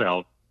playoffs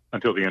out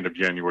until the end of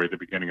January, the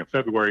beginning of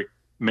February,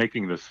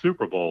 making the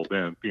Super Bowl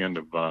then at the end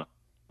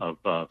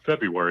of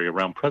February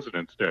around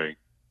President's Day.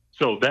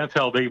 So that's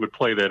how they would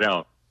play that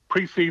out.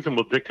 Preseason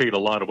will dictate a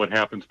lot of what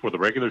happens for the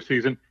regular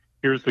season.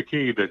 Here's the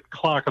key. The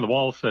clock on the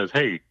wall says,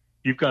 hey,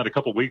 you've got a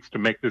couple weeks to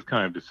make this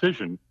kind of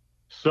decision.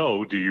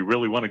 So do you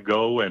really want to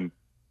go and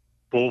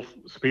full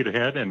speed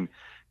ahead and,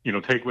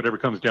 take whatever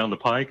comes down the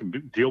pike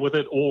and deal with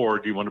it? Or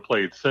do you want to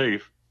play it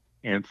safe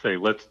and say,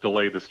 let's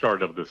delay the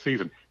start of the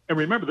season? And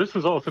remember, this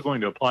is also going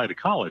to apply to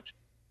college.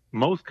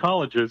 Most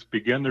colleges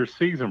begin their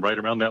season right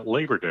around that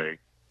Labor Day.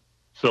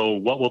 So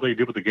what will they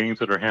do with the games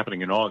that are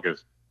happening in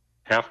August?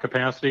 Half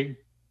capacity?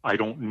 I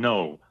don't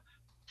know.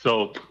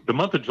 So the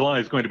month of July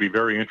is going to be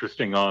very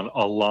interesting on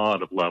a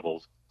lot of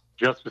levels,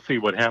 just to see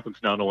what happens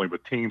not only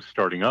with teams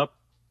starting up,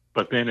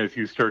 but then as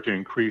you start to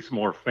increase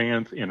more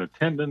fans in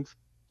attendance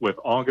with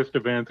August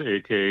events,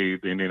 aka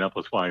the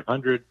Indianapolis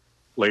 500,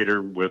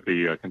 later with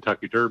the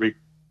Kentucky Derby,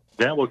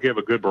 that will give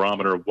a good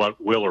barometer of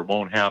what will or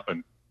won't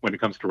happen when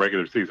it comes to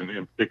regular season,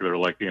 in particular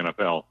like the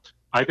NFL.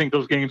 I think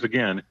those games,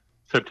 again,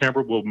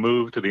 September will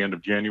move to the end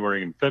of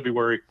January and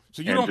February.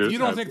 So you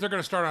don't think they're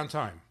going to start on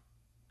time?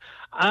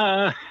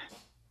 I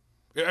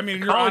mean,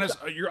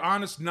 your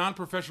honest,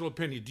 non-professional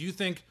opinion. Do you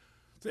think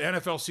the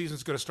NFL season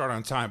is going to start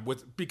on time?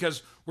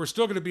 Because we're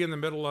still going to be in the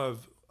middle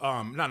of,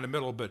 not in the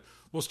middle, but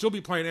we'll still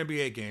be playing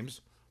NBA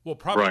games. We'll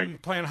probably be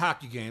playing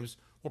hockey games.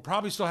 We'll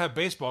probably still have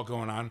baseball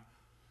going on.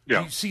 Yeah.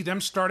 Do you see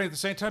them starting at the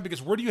same time?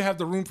 Because where do you have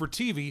the room for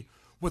TV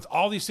with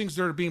all these things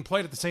that are being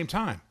played at the same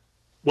time?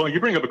 Well,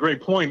 you bring up a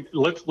great point.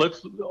 Let's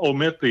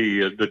omit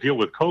the deal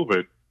with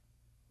COVID.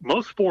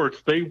 Most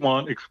sports, they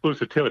want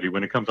exclusivity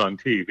when it comes on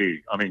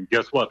TV. I mean,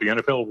 guess what? The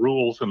NFL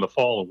rules in the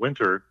fall and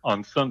winter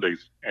on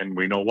Sundays, and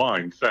we know why,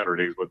 and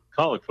Saturdays with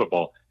college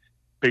football.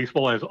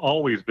 Baseball has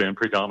always been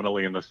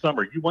predominantly in the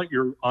summer. You want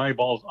your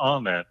eyeballs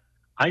on that.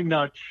 I'm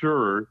not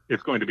sure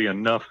it's going to be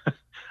enough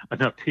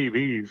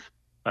TVs,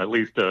 at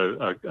least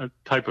a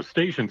type of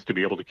stations to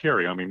be able to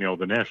carry. I mean,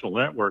 the national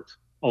networks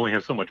only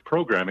have so much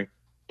programming,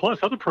 plus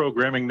other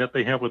programming that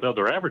they have with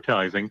other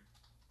advertising.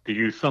 Do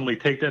you suddenly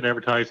take that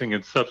advertising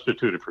and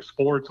substitute it for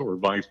sports or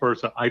vice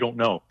versa? I don't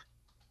know.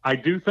 I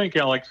do think,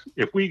 Alex,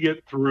 if we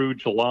get through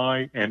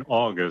July and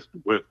August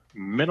with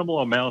minimal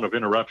amount of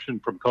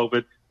interruption from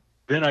COVID,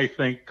 then I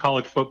think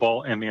college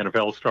football and the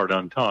NFL start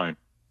on time.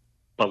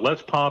 But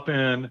let's pop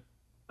in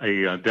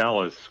a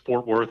Dallas,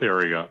 Fort Worth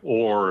area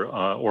or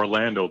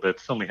Orlando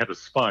that suddenly had a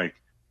spike.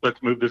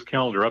 Let's move this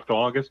calendar up to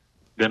August.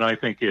 Then I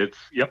think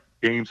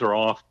games are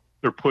off.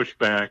 They're pushed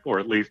back or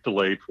at least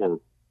delayed for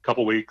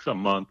couple weeks, a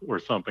month, or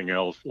something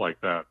else like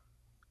that.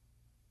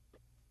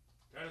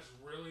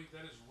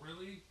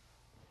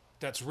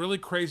 That's really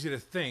crazy to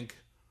think.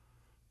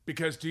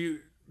 Because you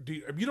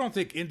don't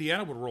think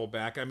Indiana would roll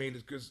back? I mean,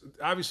 because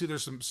obviously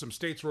there's some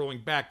states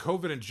rolling back.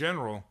 COVID in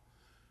general.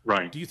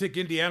 Right. Do you think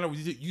Indiana?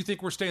 You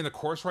think we're staying the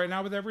course right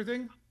now with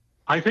everything?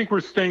 I think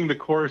we're staying the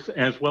course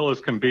as well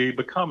as can be,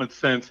 but common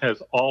sense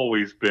has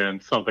always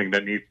been something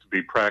that needs to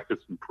be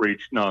practiced and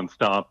preached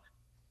nonstop.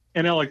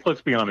 And Alex,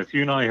 let's be honest,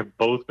 you and I have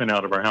both been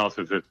out of our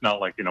houses. It's not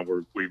like,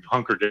 we've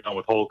hunkered down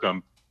with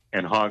Holcomb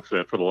and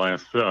Hogsett for the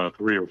last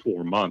 3 or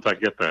 4 months. I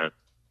get that.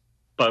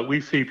 But we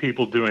see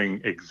people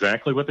doing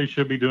exactly what they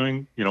should be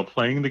doing,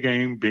 playing the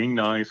game, being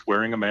nice,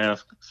 wearing a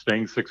mask,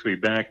 staying 6 feet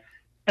back.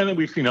 And then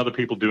we've seen other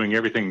people doing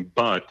everything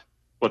but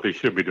what they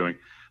should be doing.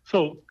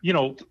 So,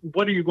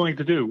 what are you going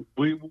to do?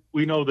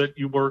 We know that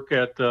you work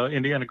at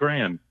Indiana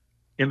Grand.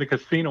 In the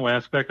casino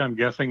aspect, I'm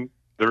guessing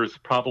there's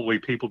probably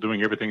people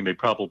doing everything they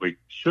probably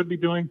should be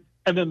doing.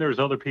 And then there's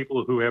other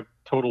people who have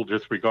total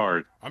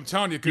disregard. I'm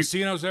telling you,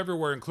 casinos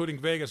everywhere, including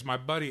Vegas. My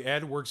buddy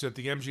Ed works at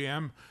the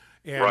MGM,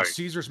 and Right.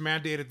 Caesars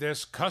mandated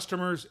this.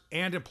 Customers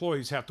and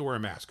employees have to wear a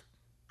mask.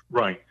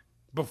 Right.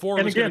 Before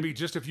it was going to be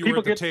just if you were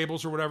at the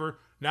tables or whatever.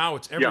 Now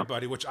it's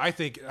everybody, which I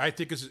think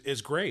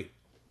is great.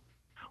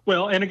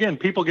 Well, and again,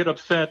 people get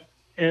upset.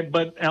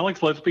 But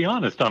Alex, let's be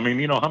honest. I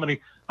mean, how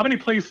many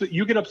places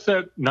you get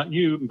upset? Not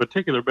you in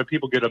particular, but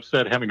people get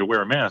upset having to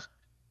wear a mask.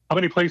 How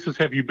many places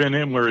have you been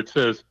in where it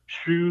says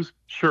shoes,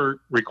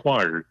 shirt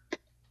required?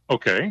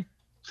 Okay,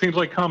 seems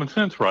like common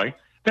sense, right?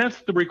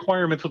 That's the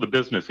requirements of the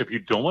business. If you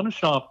don't want to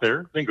shop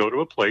there, then go to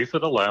a place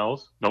that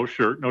allows no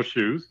shirt, no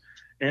shoes,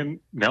 and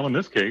now in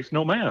this case,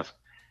 no mask.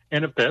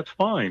 And if that's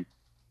fine,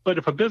 but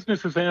if a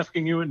business is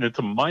asking you and it's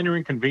a minor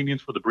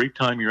inconvenience for the brief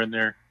time you're in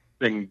there,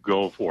 then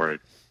go for it.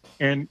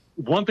 And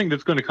one thing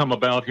that's going to come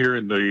about here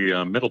in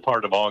the middle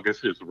part of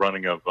August is the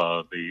running of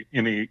the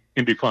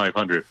Indy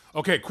 500.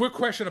 Okay, quick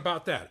question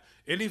about that.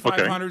 Indy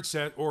 500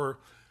 set, or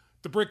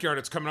the Brickyard,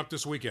 it's coming up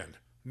this weekend.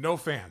 No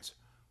fans.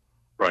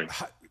 Right.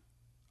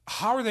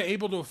 How are they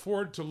able to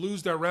afford to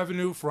lose their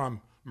revenue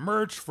from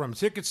merch, from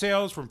ticket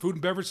sales, from food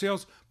and beverage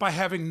sales by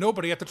having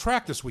nobody at the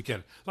track this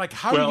weekend? Like,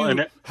 how are you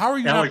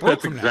Alex, not broke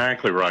that's from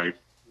exactly that? right.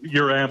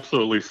 You're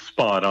absolutely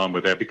spot on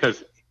with that,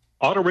 because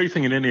auto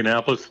racing in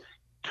Indianapolis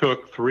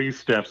took 3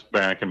 steps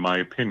back, in my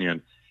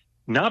opinion,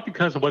 not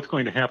because of what's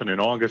going to happen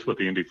in August with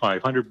the Indy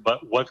 500,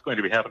 but what's going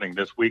to be happening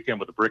this weekend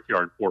with the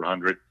Brickyard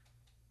 400.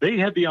 They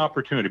had the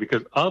opportunity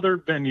because other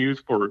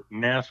venues for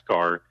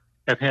NASCAR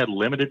have had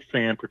limited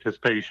fan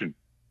participation.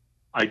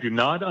 I do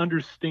not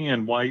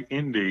understand why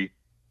Indy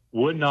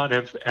would not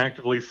have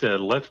actively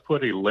said, let's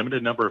put a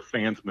limited number of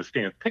fans in the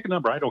stands. Pick a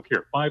number, I don't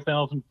care,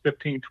 5,000,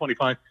 15,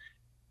 25.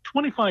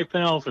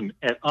 25,000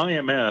 at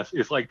IMS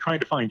is like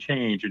trying to find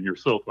change in your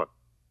sofa.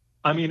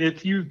 I mean,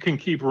 you can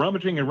keep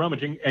rummaging and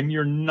rummaging, and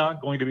you're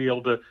not going to be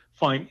able to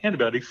find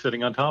anybody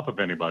sitting on top of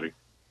anybody.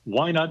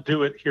 Why not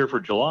do it here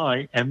for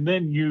July and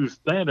then use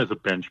that as a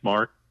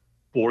benchmark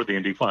for the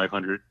Indy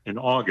 500 in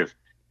August?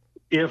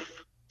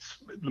 If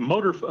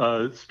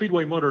the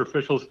Speedway motor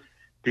officials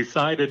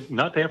decided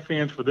not to have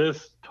fans for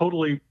this,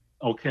 totally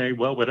okay,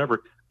 well,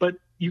 whatever. But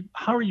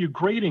how are you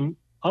grading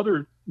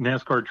other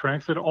NASCAR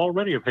tracks that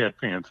already have had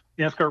fans?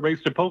 NASCAR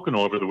raced at Pocono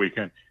over the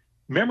weekend.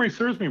 Memory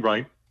serves me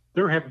right,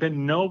 there have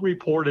been no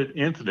reported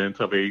incidents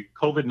of a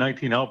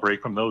COVID-19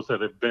 outbreak from those that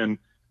have been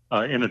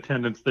in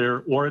attendance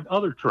there or at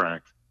other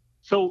tracks.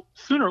 So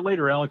sooner or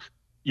later, Alex,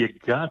 you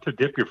got to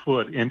dip your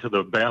foot into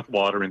the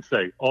bathwater and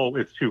say, oh,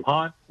 it's too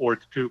hot, or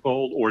it's too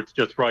cold, or it's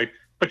just right.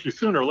 But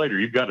sooner or later,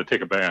 you've got to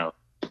take a bath.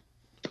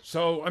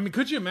 So, I mean,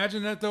 could you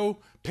imagine that, though?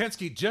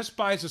 Penske just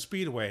buys a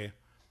Speedway,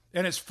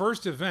 and his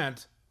first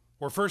event,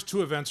 or first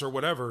 2 events or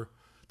whatever,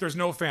 there's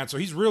no fans. So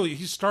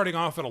he's starting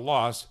off at a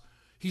loss.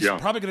 He's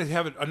probably going to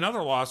have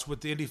another loss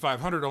with the Indy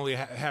 500, only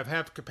have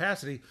half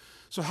capacity.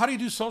 So how do you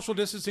do social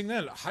distancing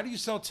then? How do you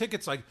sell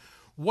tickets? Like,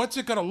 what's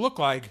it going to look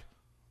like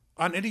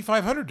on Indy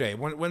 500 day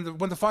when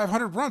the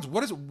 500 runs?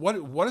 What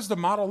does the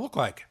model look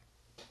like?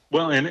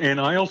 Well,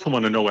 and I also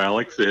want to know,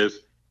 Alex,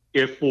 is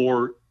if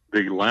for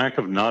the lack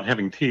of not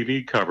having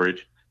TV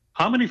coverage,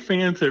 how many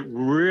fans that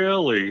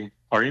really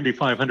are Indy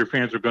 500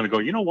 fans are going to go,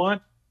 you know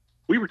what?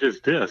 We were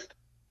just dissed.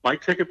 My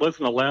ticket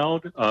wasn't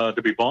allowed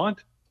to be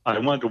bought. I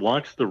wanted to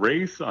watch the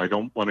race. I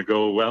don't want to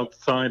go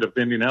outside of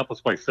Indianapolis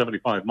by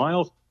 75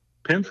 miles.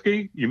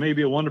 Penske, you may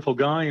be a wonderful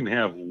guy and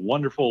have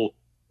wonderful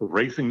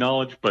racing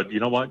knowledge, but you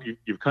know what?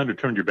 You've kind of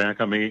turned your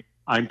back on me.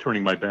 I'm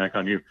turning my back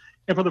on you.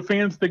 And for the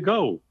fans that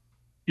go,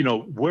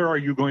 where are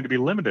you going to be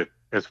limited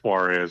as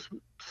far as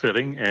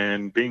sitting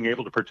and being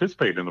able to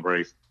participate in the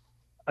race?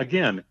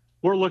 Again,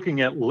 we're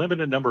looking at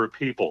limited number of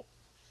people.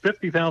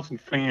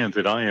 50,000 fans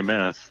at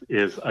IMS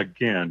is,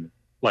 again,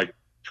 like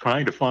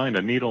trying to find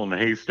a needle in a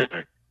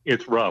haystack.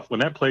 It's rough.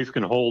 When that place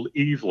can hold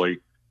easily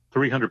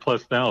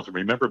 300+ thousand.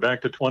 Remember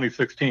back to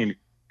 2016,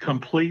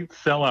 complete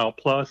sellout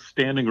plus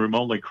standing room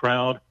only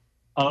crowd.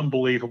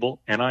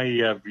 Unbelievable. And I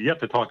have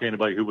yet to talk to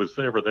anybody who was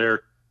ever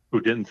there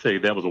who didn't say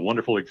that was a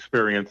wonderful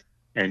experience.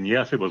 And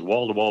yes, it was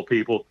wall-to-wall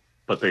people,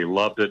 but they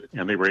loved it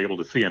and they were able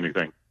to see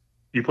anything.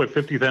 You put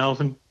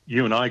 50,000,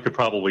 you and I could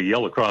probably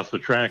yell across the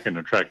track and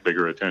attract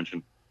bigger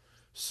attention.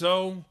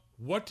 So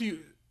with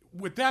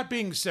that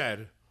being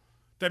said,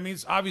 that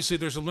means obviously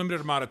there's a limited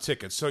amount of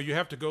tickets. So you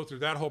have to go through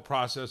that whole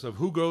process of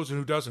who goes and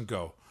who doesn't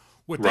go.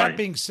 With that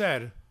being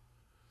said,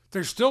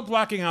 they're still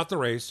blocking out the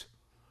race.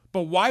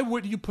 But why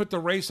wouldn't you put the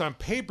race on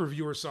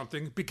pay-per-view or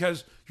something?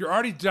 Because you're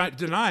already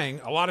denying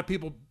a lot of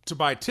people to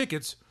buy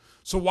tickets.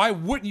 So why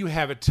wouldn't you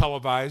have it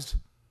televised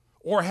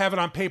or have it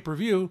on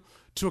pay-per-view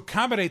to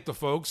accommodate the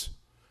folks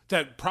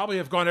that probably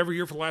have gone every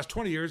year for the last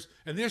 20 years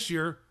and this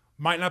year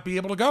might not be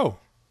able to go?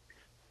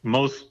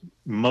 Most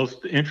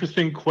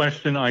interesting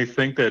question I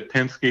think that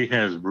Penske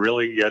has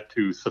really yet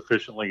to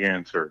sufficiently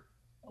answer,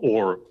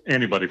 or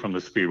anybody from the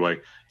Speedway.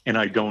 And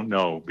I don't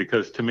know,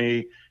 because to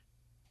me,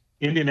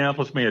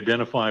 Indianapolis may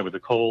identify with the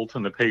Colts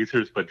and the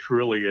Pacers, but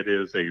truly it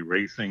is a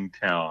racing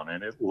town,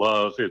 and it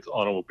loves its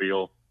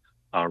automobile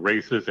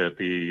races at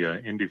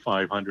the Indy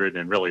 500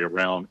 and really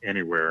around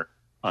anywhere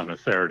on a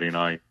Saturday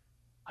night.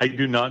 I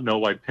do not know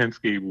why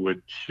Penske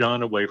would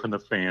shun away from the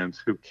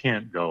fans who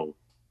can't go.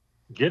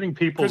 Getting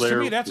people there. Because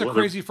to me, that's a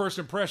crazy first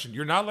impression.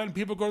 You're not letting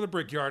people go to the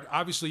Brickyard.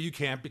 Obviously, you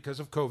can't because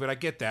of COVID. I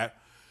get that.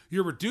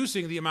 You're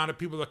reducing the amount of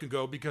people that can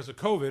go because of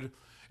COVID.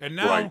 And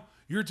now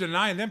you're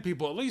denying them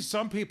people. At least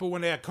some people,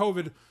 when they had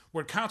COVID,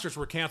 when concerts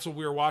were canceled,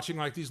 we were watching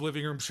like these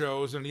living room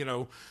shows and,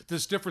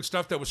 this different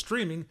stuff that was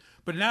streaming.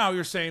 But now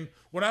you're saying,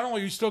 well, not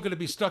only are you still going to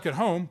be stuck at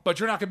home, but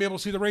you're not going to be able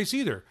to see the race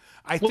either.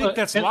 I think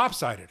that's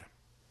lopsided.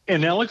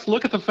 And Alex,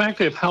 look at the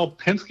fact of how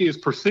Penske is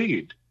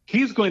perceived.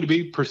 He's going to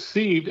be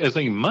perceived as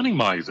a money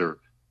miser.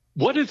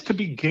 What is to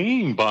be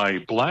gained by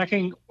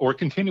blacking or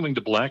continuing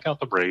to black out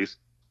the race?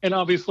 And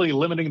obviously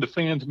limiting the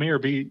fans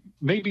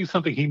may be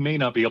something he may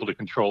not be able to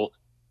control.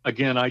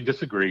 Again, I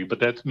disagree, but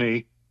that's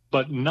me.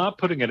 But not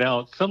putting it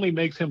out suddenly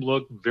makes him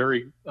look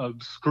very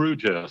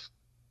Scrooge-esque.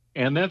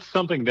 And that's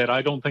something that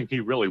I don't think he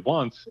really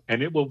wants.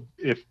 And it will,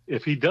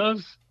 if he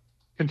does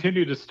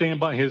continue to stand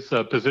by his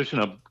position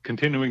of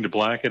continuing to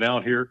black it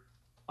out here,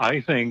 I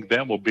think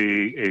that will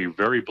be a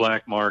very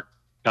black mark,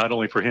 not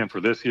only for him for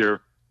this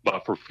year,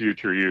 but for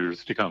future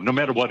years to come, no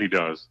matter what he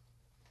does.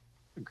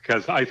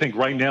 Because I think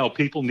right now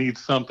people need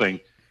something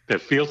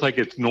that feels like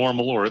it's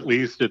normal, or at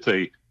least it's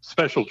a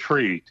special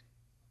treat,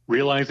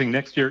 realizing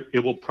next year it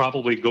will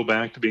probably go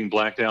back to being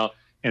blacked out.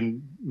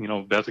 And,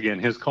 that's, again,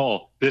 his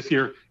call. This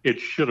year, it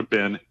should have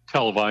been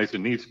televised. It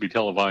needs to be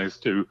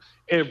televised to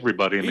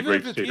everybody in the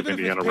great state of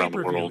Indiana around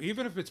the world.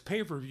 Even if it's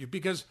pay-per-view,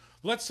 because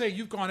let's say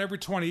you've gone every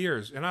 20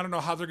 years, and I don't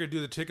know how they're going to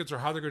do the tickets or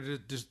how they're going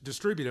to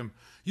distribute them.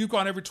 You've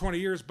gone every 20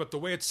 years, but the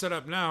way it's set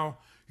up now,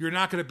 you're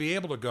not going to be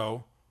able to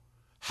go.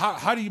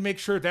 How do you make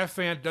sure that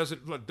fan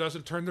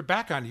doesn't turn their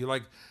back on you?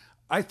 Like,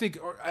 I think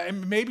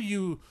maybe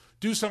you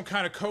do some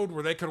kind of code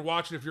where they can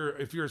watch it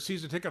if you're a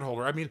season ticket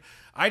holder. I mean,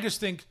 I just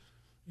think,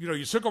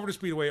 you took over the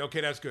Speedway.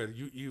 Okay, that's good.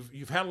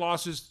 You've had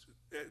losses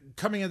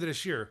coming into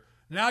this year.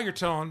 Now you're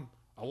telling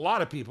a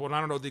lot of people, and I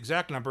don't know the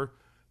exact number,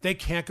 they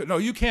can't go. No,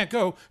 you can't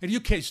go, and you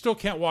still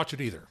can't watch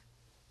it either.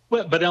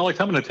 Well, but Alex,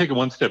 I'm going to take it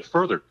one step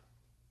further.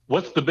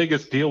 What's the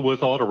biggest deal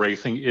with auto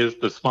racing is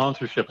the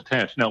sponsorship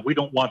attached. Now, we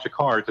don't watch a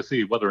car to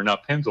see whether or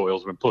not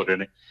Pennzoil's been put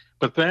in it,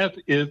 but that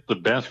is the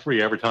best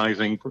free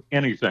advertising for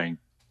anything,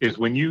 is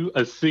when you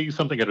see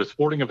something at a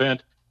sporting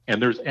event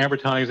and there's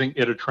advertising,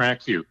 it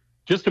attracts you.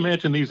 Just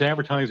imagine these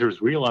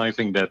advertisers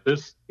realizing that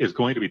this is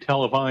going to be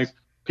televised.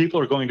 People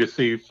are going to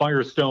see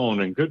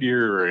Firestone and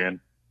Goodyear and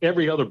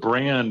every other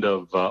brand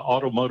of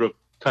automotive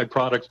type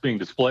products being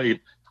displayed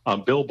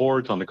on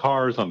billboards, on the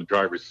cars, on the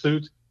driver's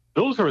suits.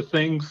 Those are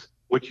things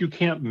which you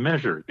can't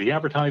measure. The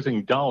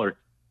advertising dollar,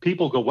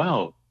 people go,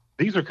 wow,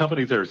 these are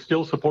companies that are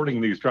still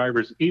supporting these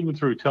drivers even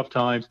through tough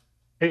times.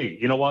 Hey,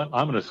 you know what?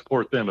 I'm going to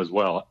support them as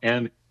well.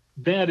 And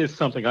that is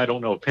something I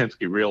don't know if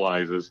Penske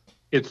realizes.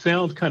 It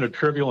sounds kind of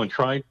trivial and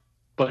trite,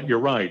 but you're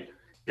right.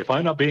 If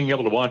I'm not being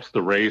able to watch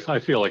the race, I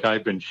feel like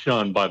I've been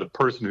shunned by the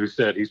person who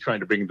said he's trying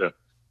to bring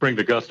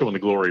the gusto and the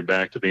glory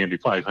back to the Indy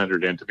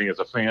 500 and to me as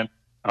a fan.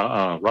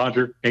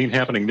 Roger, ain't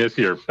happening this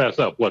year. Fess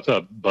up. What's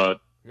up, bud?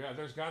 Yeah,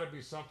 there's got to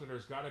be something.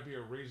 There's got to be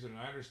a reason.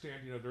 I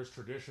understand, there's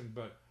tradition,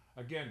 but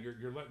again,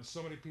 you're letting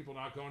so many people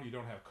not go, and you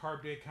don't have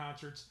Carb Day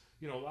concerts.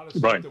 A lot of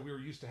stuff that we were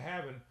used to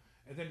having,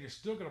 and then you're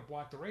still going to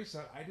block the race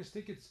out. I just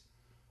think it's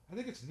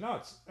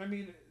nuts. I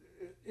mean,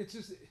 it's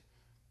just,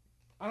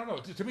 I don't know.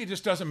 To me, it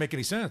just doesn't make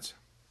any sense.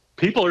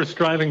 People are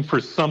striving for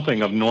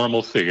something of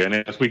normalcy, and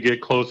as we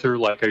get closer,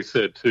 like I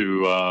said,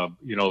 to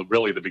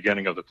really the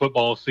beginning of the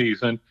football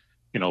season,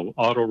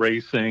 auto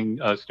racing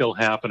still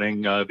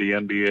happening, the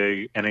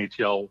NBA,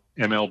 NHL,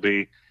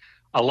 MLB.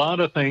 A lot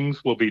of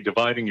things will be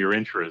dividing your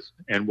interest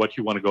and what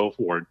you want to go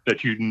for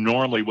that you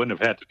normally wouldn't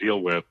have had to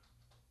deal with.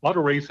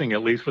 Auto racing,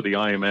 at least for the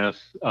IMS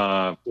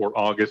for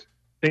August,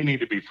 they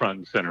need to be front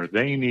and center.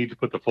 They need to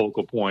put the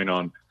focal point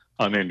on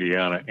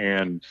Indiana.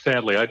 And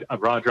sadly,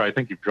 Roger, I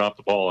think you've dropped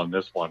the ball on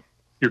this one.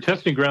 Your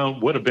testing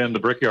ground would have been the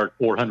Brickyard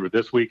 400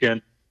 this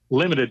weekend.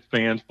 Limited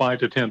fans, 5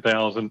 to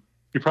 10,000.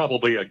 You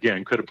probably,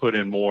 again, could have put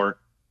in more.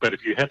 But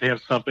if you had to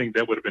have something,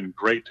 that would have been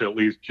great to at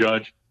least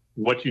judge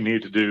what you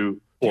need to do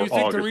for August. Do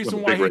you think the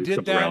reason why he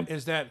did that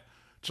is that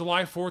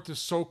July 4th is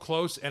so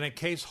close, and in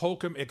case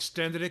Holcomb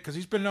extended it, because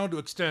he's been known to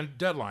extend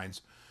deadlines,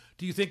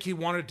 do you think he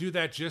wanted to do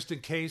that just in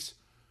case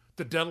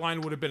the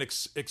deadline would have been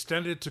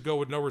extended to go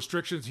with no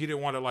restrictions? He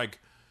didn't want to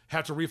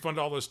have to refund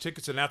all those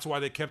tickets, and that's why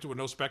they kept it with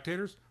no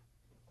spectators?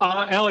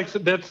 Alex,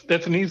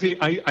 that's an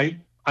easy.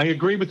 I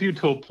agree with you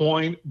to a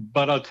point,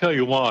 but I'll tell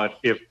you what: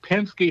 if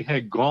Penske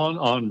had gone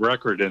on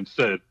record and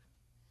said,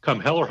 "Come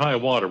hell or high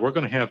water, we're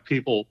going to have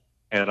people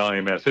at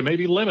IMS. It may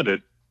be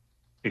limited,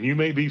 and you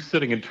may be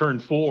sitting in turn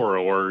 4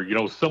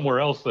 or somewhere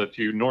else that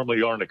you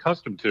normally aren't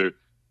accustomed to,"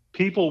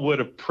 people would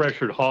have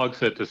pressured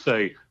Hogshead to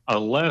say,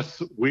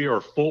 "Unless we are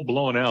full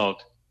blown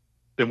out,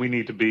 then we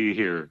need to be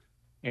here."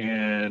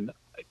 And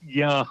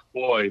yeah,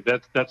 boy,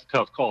 that's a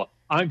tough call.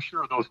 I'm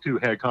sure those two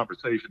had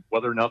conversations.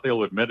 Whether or not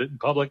they'll admit it in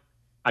public,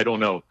 I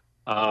don't know.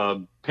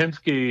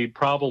 Penske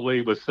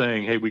probably was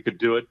saying, "Hey, we could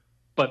do it."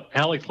 But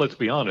Alex, let's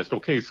be honest.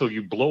 Okay, so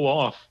you blow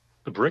off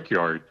the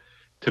Brickyard.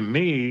 To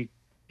me,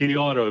 he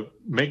ought to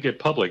make it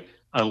public.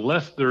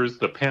 Unless there's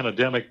the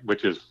pandemic,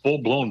 which is full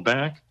blown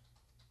back,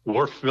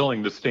 we're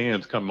filling the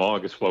stands come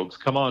August, folks.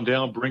 Come on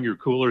down, bring your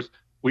coolers.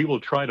 We will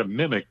try to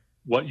mimic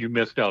what you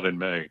missed out in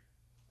May.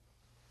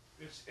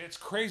 It's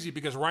crazy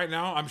because right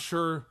now I'm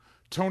sure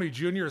Tony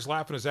Jr. is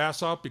laughing his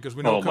ass off because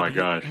we know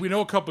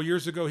a couple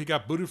years ago he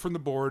got booted from the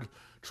board,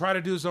 tried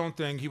to do his own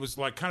thing. He was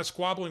like kind of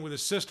squabbling with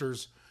his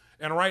sisters,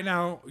 and right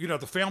now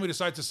the family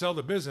decides to sell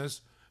the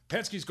business.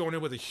 Penske's going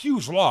in with a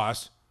huge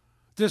loss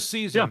this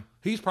season. Yeah.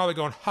 He's probably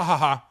going ha ha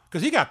ha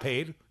because he got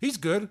paid. He's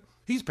good.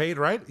 He's paid,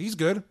 right? He's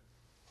good.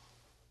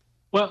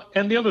 Well,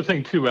 and the other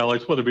thing too,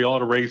 Alex, whether it be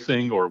auto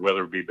racing or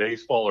whether it be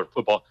baseball or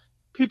football,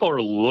 people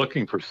are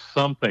looking for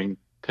something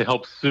to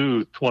help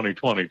soothe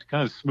 2020, to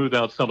kind of smooth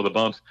out some of the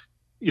bumps.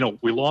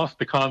 We lost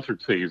the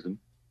concert season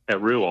at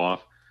Ruoff.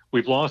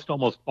 We've lost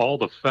almost all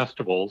the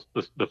festivals,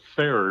 the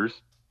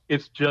fairs.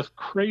 It's just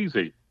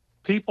crazy.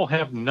 People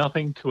have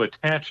nothing to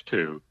attach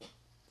to.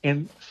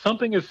 And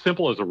something as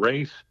simple as a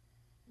race,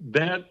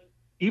 that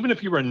even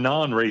if you're a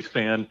non-race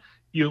fan,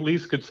 you at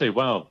least could say,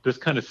 wow, this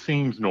kind of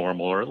seems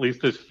normal, or at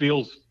least this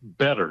feels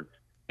better.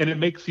 And it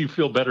makes you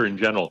feel better in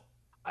general.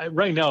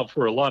 Right now,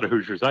 for a lot of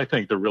Hoosiers, I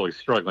think they're really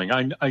struggling.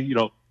 I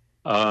know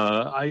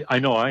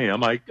I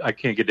am. I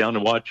can't get down to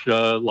watch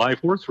live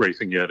horse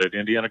racing yet at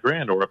Indiana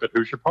Grand or up at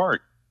Hoosier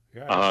Park.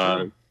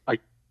 Yeah, I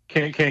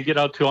can't get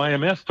out to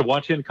IMS to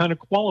watch any kind of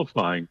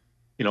qualifying.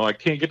 I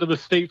can't get to the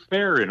state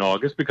fair in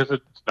August because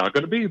it's not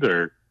going to be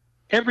there.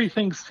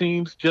 Everything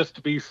seems just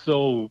to be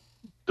so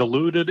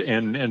diluted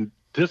and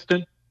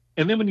distant.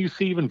 And then when you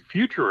see even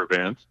future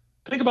events,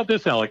 think about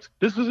this, Alex.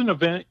 This is an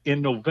event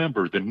in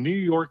November, the New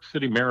York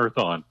City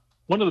Marathon,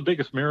 one of the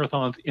biggest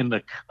marathons in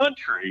the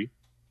country,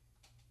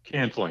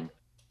 canceling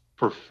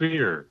for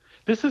fear.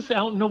 This is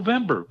out in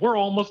November. We're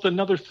almost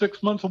another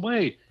 6 months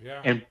away.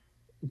 Yeah. And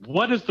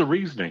what is the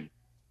reasoning?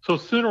 So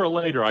sooner or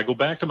later, I go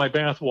back to my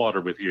bath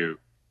water with you.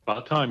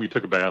 About time you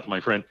took a bath, my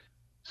friend.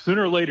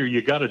 Sooner or later,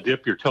 you got to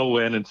dip your toe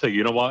in and say,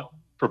 you know what?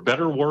 For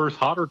better or worse,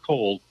 hot or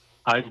cold,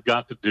 I've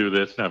got to do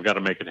this, and I've got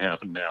to make it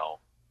happen now.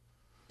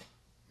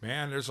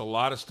 Man, there's a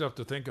lot of stuff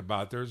to think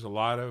about. There's a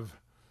lot of.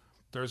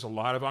 I'm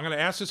going to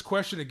ask this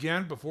question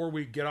again before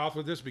we get off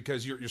of this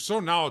because you're so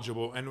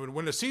knowledgeable. And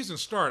when the season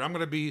starts, I'm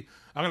going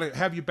to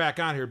have you back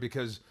on here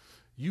because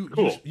you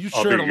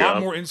shared a lot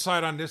more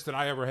insight on this than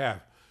I ever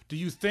have. Do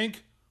you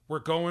think we're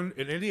going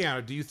in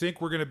Indiana? Do you think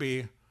we're going to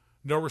be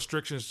no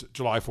restrictions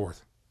July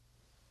 4th?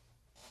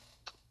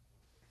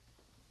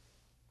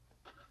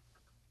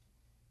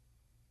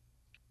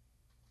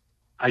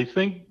 I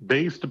think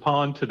based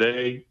upon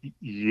today,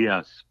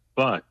 yes.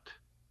 But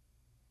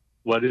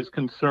what is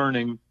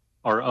concerning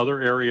are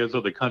other areas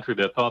of the country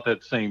that thought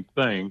that same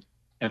thing.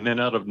 And then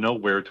out of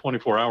nowhere,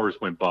 24 hours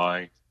went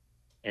by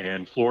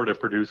and Florida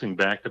producing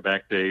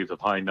back-to-back days of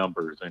high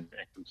numbers and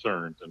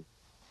concerns, and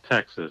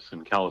Texas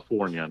and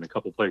California and a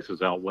couple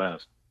places out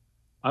west.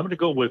 I'm going to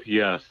go with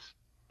yes.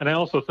 And I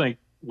also think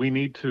we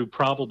need to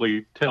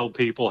probably tell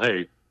people,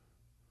 hey,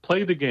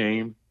 play the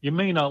game. You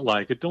may not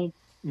like it. Don't,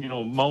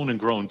 moan and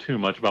groan too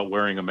much about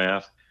wearing a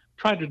mask.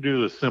 Try to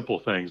do the simple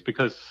things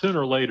because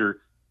sooner or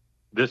later,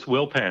 this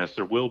will pass.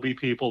 There will be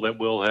people that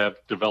will have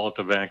developed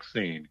a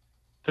vaccine.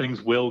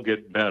 Things will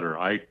get better.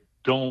 I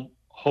don't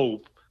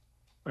hope,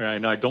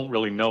 and I don't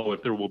really know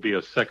if there will be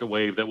a second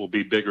wave that will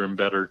be bigger and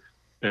better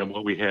than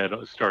what we had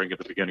starting at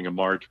the beginning of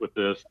March with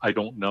this. I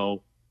don't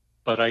know.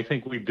 But I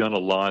think we've done a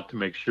lot to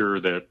make sure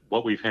that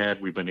what we've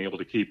had, we've been able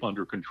to keep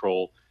under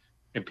control.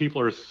 And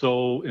people are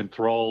so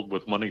enthralled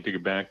with wanting to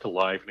get back to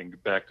life and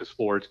get back to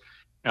sports.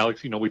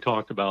 Alex, we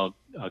talked about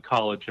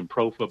college and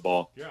pro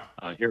football.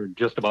 Yeah. Here in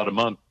just about a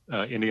month,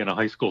 Indiana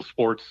high school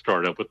sports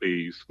start up with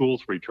the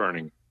schools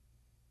returning.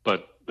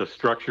 But the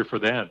structure for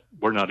that,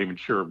 we're not even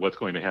sure what's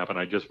going to happen.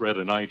 I just read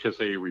an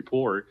IHSA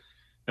report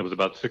that was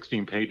about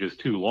 16 pages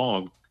too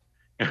long.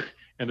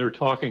 And they're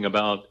talking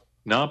about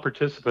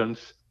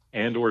non-participants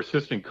and or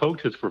assistant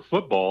coaches for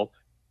football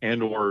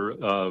and or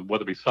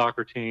whether it be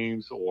soccer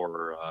teams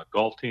or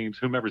golf teams,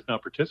 whomever's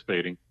not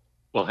participating,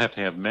 will have to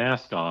have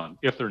masks on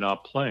if they're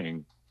not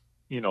playing.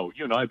 You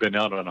and I have been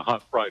out on a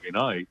hot Friday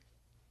night,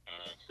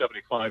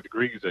 75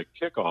 degrees at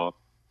kickoff.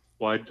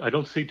 Well, I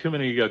don't see too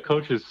many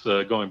coaches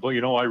going,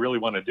 well, I really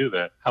want to do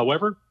that.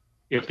 However,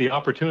 if the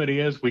opportunity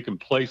is we can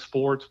play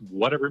sports,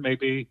 whatever it may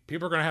be,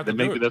 people are going to have to then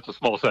do maybe it. That's a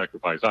small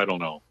sacrifice. I don't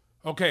know.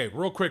 Okay,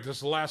 real quick. This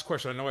is the last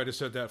question. I know I just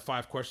said that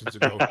 5 questions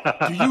ago.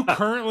 Do you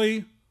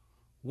currently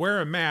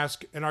wear a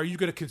mask, and are you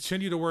going to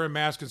continue to wear a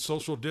mask and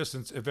social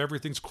distance if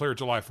everything's clear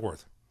July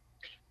 4th?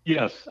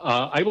 Yes,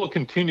 I will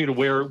continue to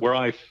wear it where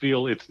I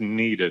feel it's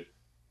needed.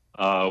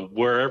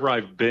 Wherever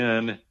I've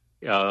been,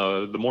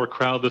 the more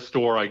crowded the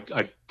store,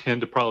 I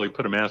tend to probably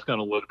put a mask on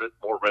a little bit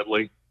more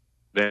readily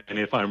than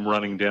if I'm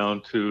running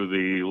down to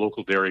the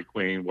local Dairy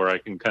Queen where I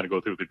can kind of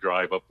go through the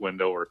drive-up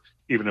window, or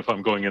even if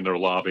I'm going in their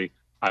lobby,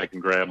 I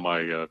can grab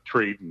my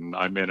treat and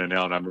I'm in and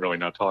out. I'm really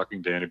not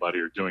talking to anybody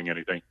or doing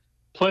anything.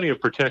 Plenty of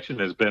protection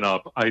has been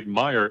up. I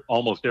admire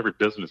almost every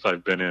business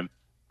I've been in.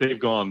 They've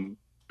gone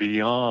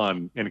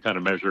beyond any kind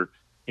of measure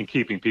in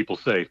keeping people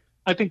safe.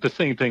 I think the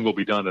same thing will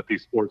be done at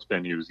these sports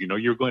venues. You know,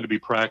 you're going to be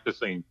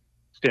practicing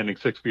standing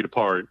 6 feet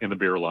apart in the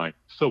beer line.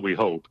 So we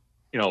hope.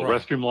 You know,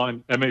 Right. restroom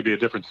line, that may be a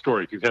different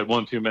story. If you've had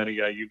one too many,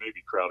 yeah, you may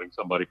be crowding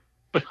somebody.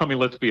 But I mean,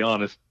 let's be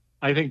honest.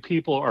 I think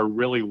people are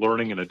really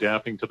learning and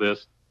adapting to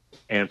this.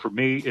 And for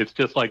me, it's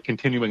just like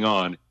continuing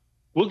on.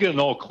 We'll get an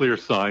all clear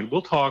sign.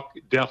 We'll talk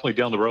definitely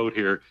down the road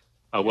here,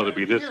 whether it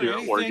be this year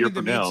or a year from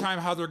in the now. meantime,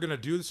 how they're going to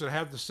do this and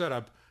have the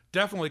setup,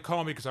 definitely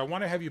call me because I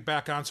want to have you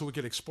back on so we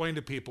can explain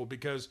to people,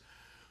 because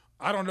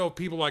I don't know if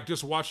people like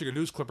just watching a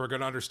news clip are going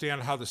to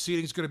understand how the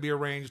seating's going to be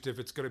arranged, if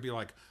it's going to be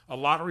like a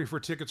lottery for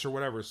tickets or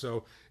whatever.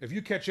 So if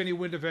you catch any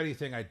wind of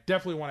anything, I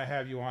definitely want to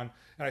have you on.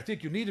 And I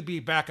think you need to be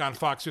back on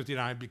Fox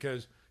 59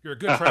 because you're a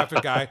good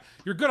traffic guy.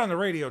 You're good on the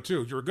radio,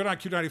 too. You're good on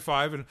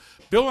Q95. And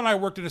Bill and I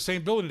worked in the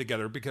same building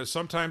together because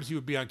sometimes he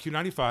would be on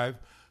Q95.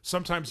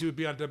 Sometimes he would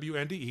be on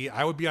WNDE.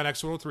 I would be on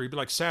X103. It'd be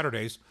like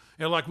Saturdays.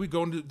 And like we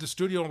go into the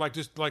studio and like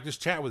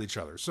just chat with each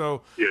other.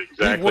 So Yeah,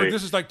 exactly.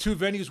 this is like 2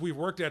 venues we've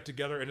worked at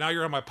together. And now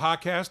you're on my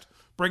podcast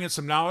bringing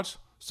some knowledge.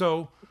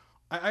 So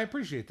I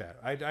appreciate that.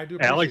 I do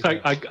appreciate Alex,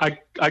 that.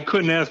 I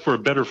couldn't ask for a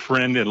better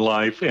friend in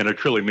life, and I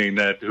truly mean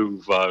that,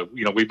 who've,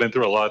 we've been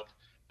through a lot,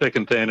 thick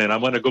and thin. And I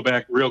want to go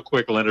back real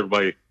quick and let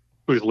everybody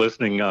who's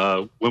listening,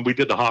 when we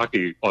did the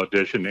hockey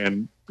audition,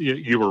 and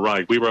you were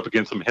right, we were up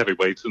against some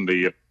heavyweights in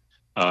the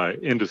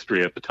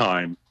industry at the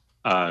time.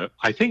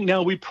 I think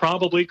now we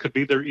probably could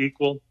be their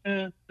equal.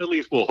 At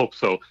least we'll hope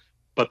so.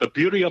 But the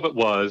beauty of it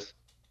was,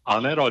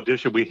 on that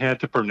audition, we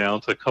had to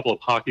pronounce a couple of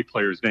hockey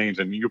players' names,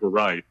 and you were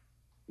right.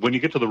 When you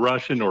get to the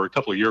Russian or a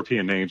couple of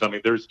European names, I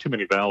mean, there's too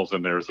many vowels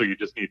in there, so you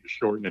just need to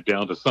shorten it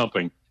down to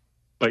something.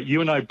 But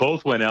you and I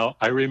both went out.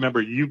 I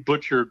remember you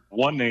butchered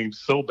one name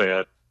so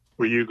bad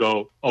where you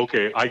go,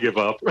 okay, I give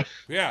up.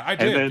 Yeah, I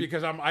did then-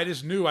 because I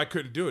just knew I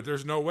couldn't do it.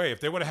 There's no way. If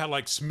they would have had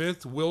like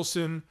Smith,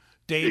 Wilson,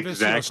 Davis,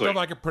 Exactly. stuff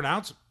I could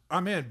pronounce,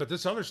 I'm in. But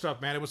this other stuff,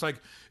 man, it was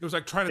like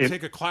trying to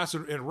take a class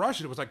in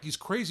Russian. It was like these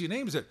crazy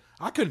names that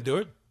I couldn't do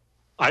it.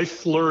 I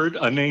slurred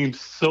a name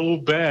so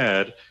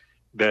bad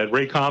that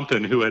Ray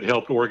Compton, who had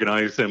helped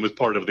organize and was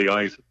part of the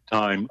ICE at the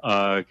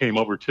time, came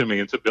over to me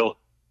and said, Bill,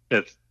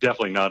 that's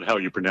definitely not how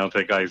you pronounce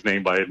that guy's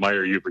name, but I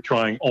admire you for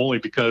trying, only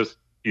because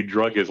you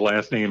drug his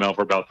last name out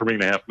for about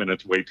 3.5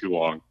 minutes way too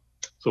long.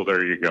 So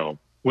there you go.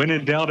 When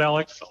in doubt,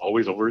 Alex,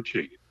 always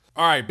overachieve.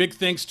 All right, big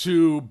thanks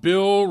to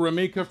Bill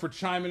Remeika for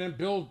chiming in.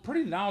 Bill,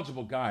 pretty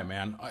knowledgeable guy,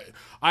 man.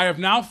 I have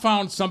now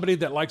found somebody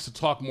that likes to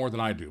talk more than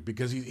I do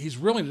because he's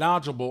really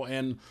knowledgeable.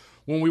 And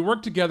when we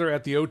worked together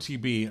at the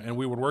OTB and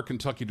we would work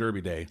Kentucky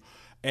Derby Day,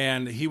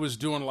 and he was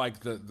doing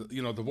like the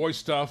voice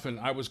stuff, and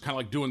I was kind of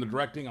like doing the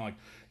directing. I'm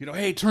like,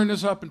 hey, turn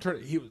this up and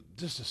turn. He was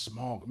just a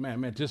small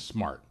man, just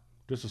smart.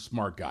 Just a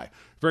smart guy.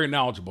 Very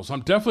knowledgeable. So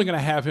I'm definitely going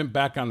to have him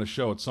back on the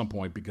show at some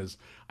point because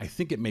I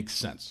think it makes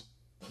sense.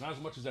 Not as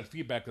much as that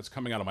feedback that's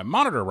coming out of my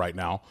monitor right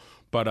now,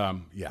 but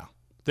yeah.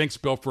 Thanks,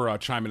 Bill, for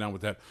chiming in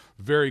with that.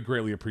 Very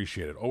greatly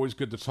appreciated. Always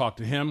good to talk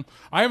to him.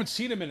 I haven't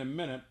seen him in a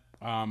minute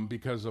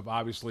because of,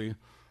 obviously,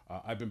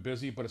 I've been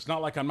busy, but it's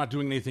not like I'm not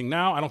doing anything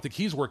now. I don't think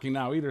he's working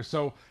now either,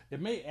 so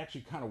it may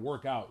actually kind of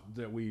work out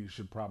that we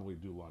should probably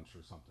do lunch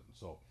or something.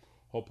 So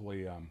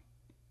hopefully,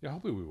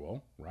 hopefully we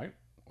will, right?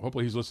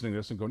 Hopefully he's listening to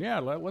this and going, yeah,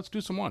 let's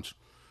do some lunch.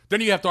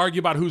 Then you have to argue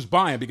about who's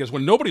buying, because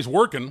when nobody's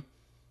working,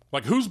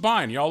 like, who's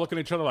buying? Y'all looking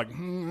at each other like, I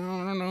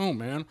don't know,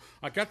 man.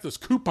 I got this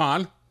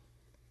coupon.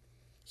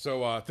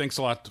 So thanks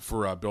a lot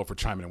for Bill for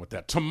chiming in with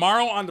that.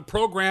 Tomorrow on the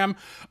program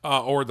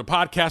or the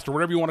podcast or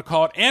whatever you want to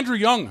call it, Andrew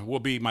Young will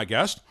be my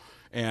guest.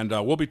 And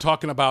we'll be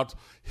talking about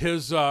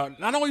his,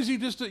 not only is he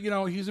just,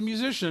 he's a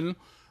musician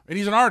and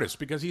he's an artist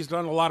because he's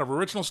done a lot of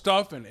original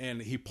stuff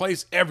and he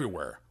plays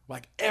everywhere.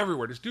 Like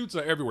everywhere. This dude's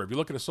everywhere. If you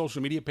look at his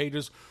social media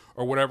pages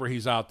or whatever,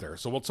 he's out there.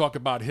 So we'll talk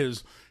about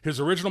his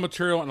original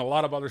material and a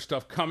lot of other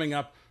stuff coming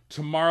up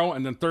tomorrow.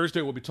 And then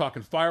Thursday, we'll be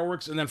talking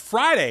fireworks. And then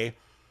Friday,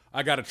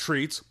 I got a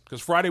treat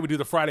because Friday we do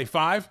the Friday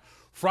 5.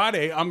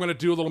 Friday, I'm going to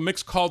do a little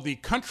mix called the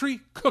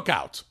Country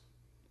Cookout.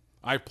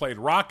 I played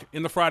rock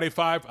in the Friday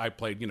 5. I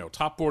played,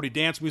 top 40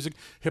 dance music,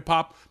 hip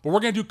hop. But we're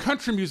going to do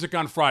country music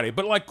on Friday,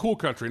 but like cool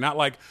country, not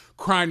like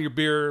crying your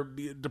beer,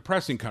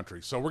 depressing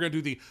country. So we're going to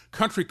do the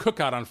Country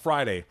Cookout on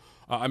Friday,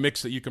 a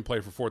mix that you can play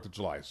for 4th of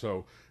July.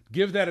 So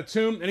Give that a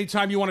tune.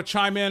 Anytime you want to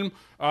chime in,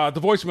 the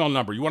voicemail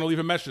number, you want to leave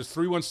a message,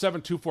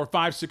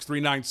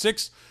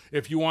 317-245-6396.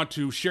 If you want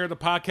to share the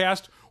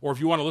podcast, or if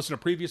you want to listen to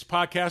previous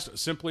podcasts,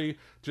 simply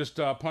just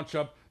punch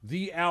up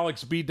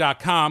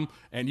thealexb.com,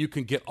 and you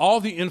can get all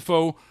the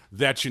info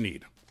that you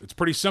need. It's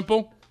pretty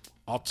simple.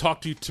 I'll talk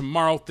to you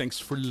tomorrow. Thanks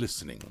for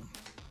listening.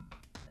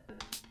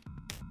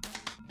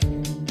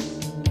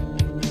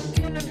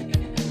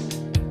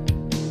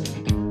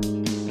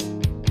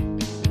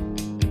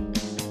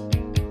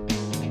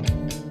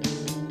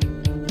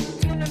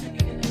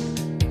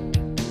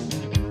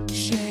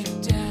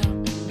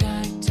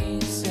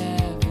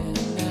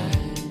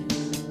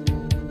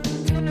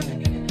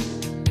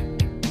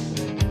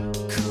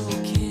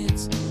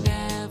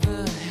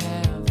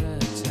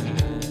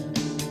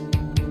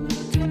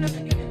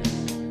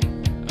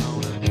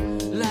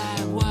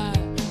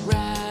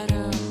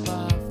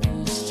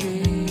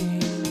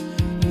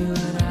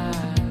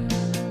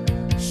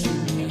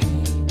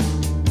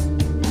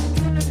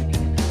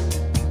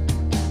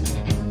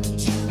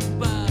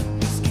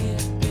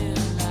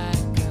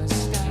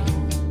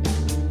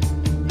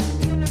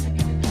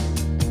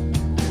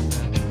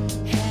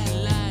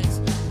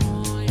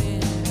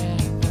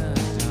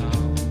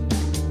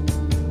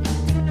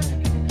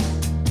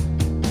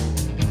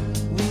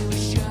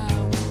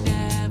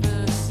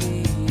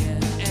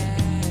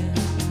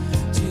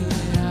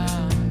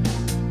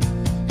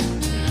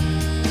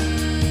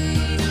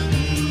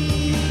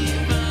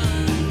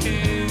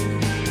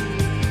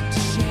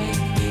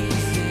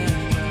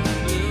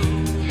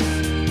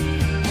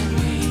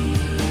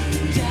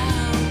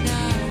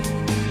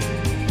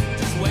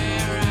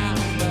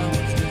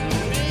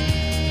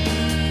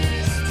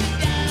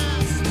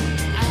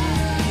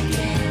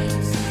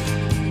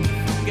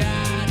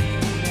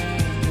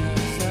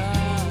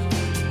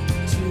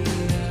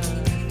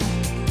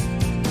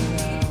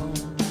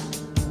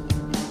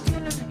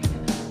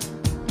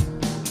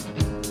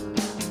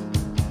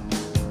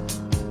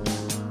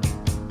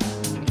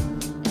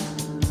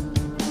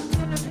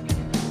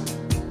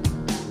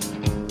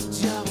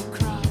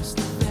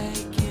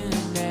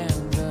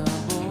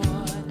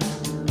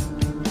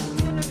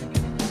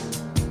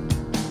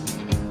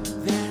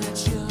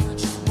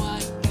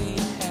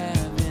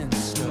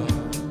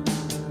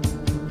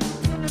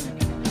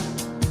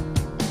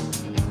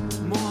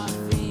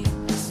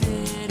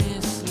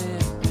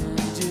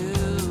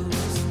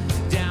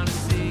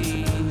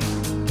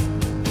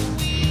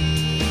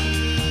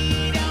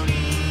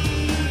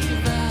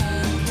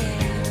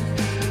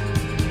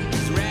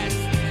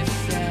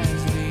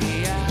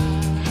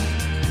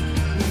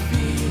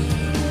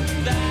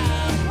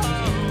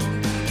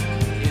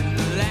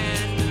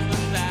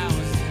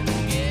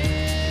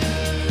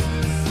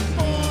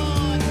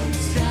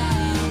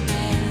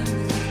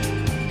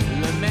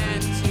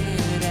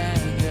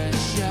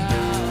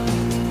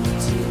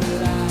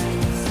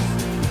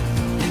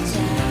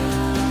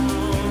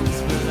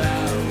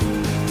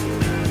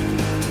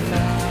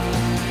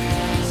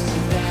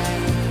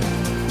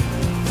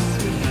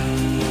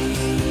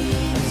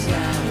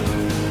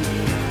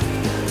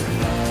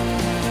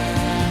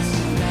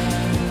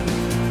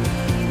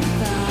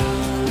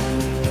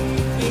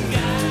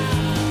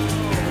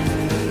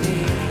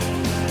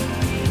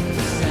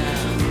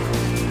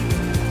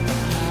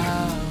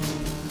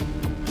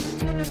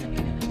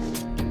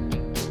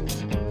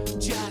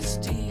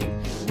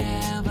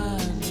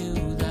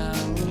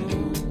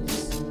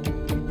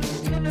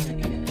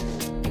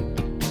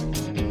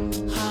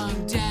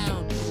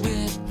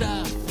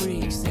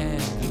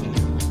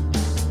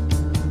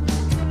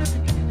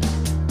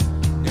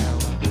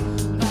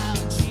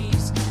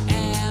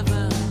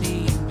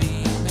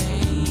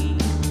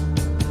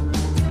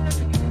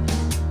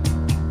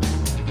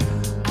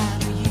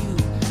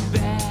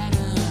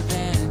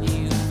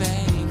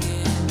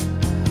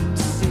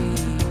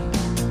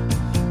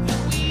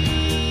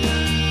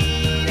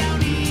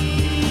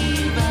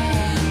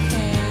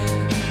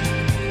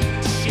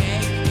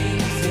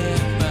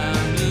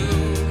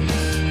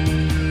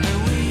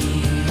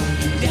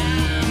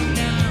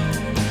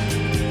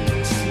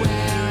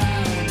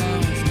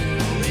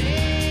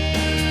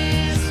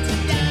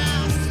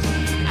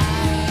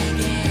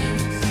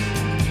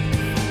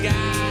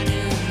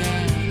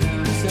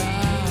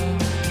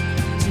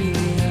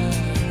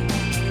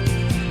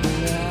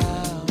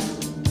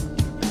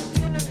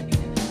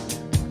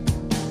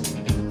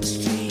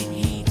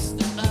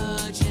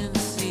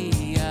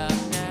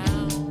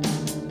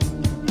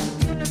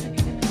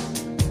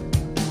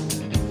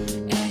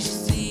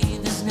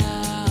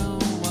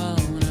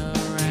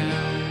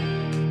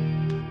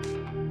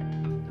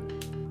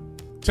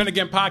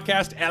 Again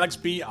podcast, Alex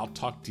B. I'll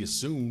talk to you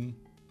soon.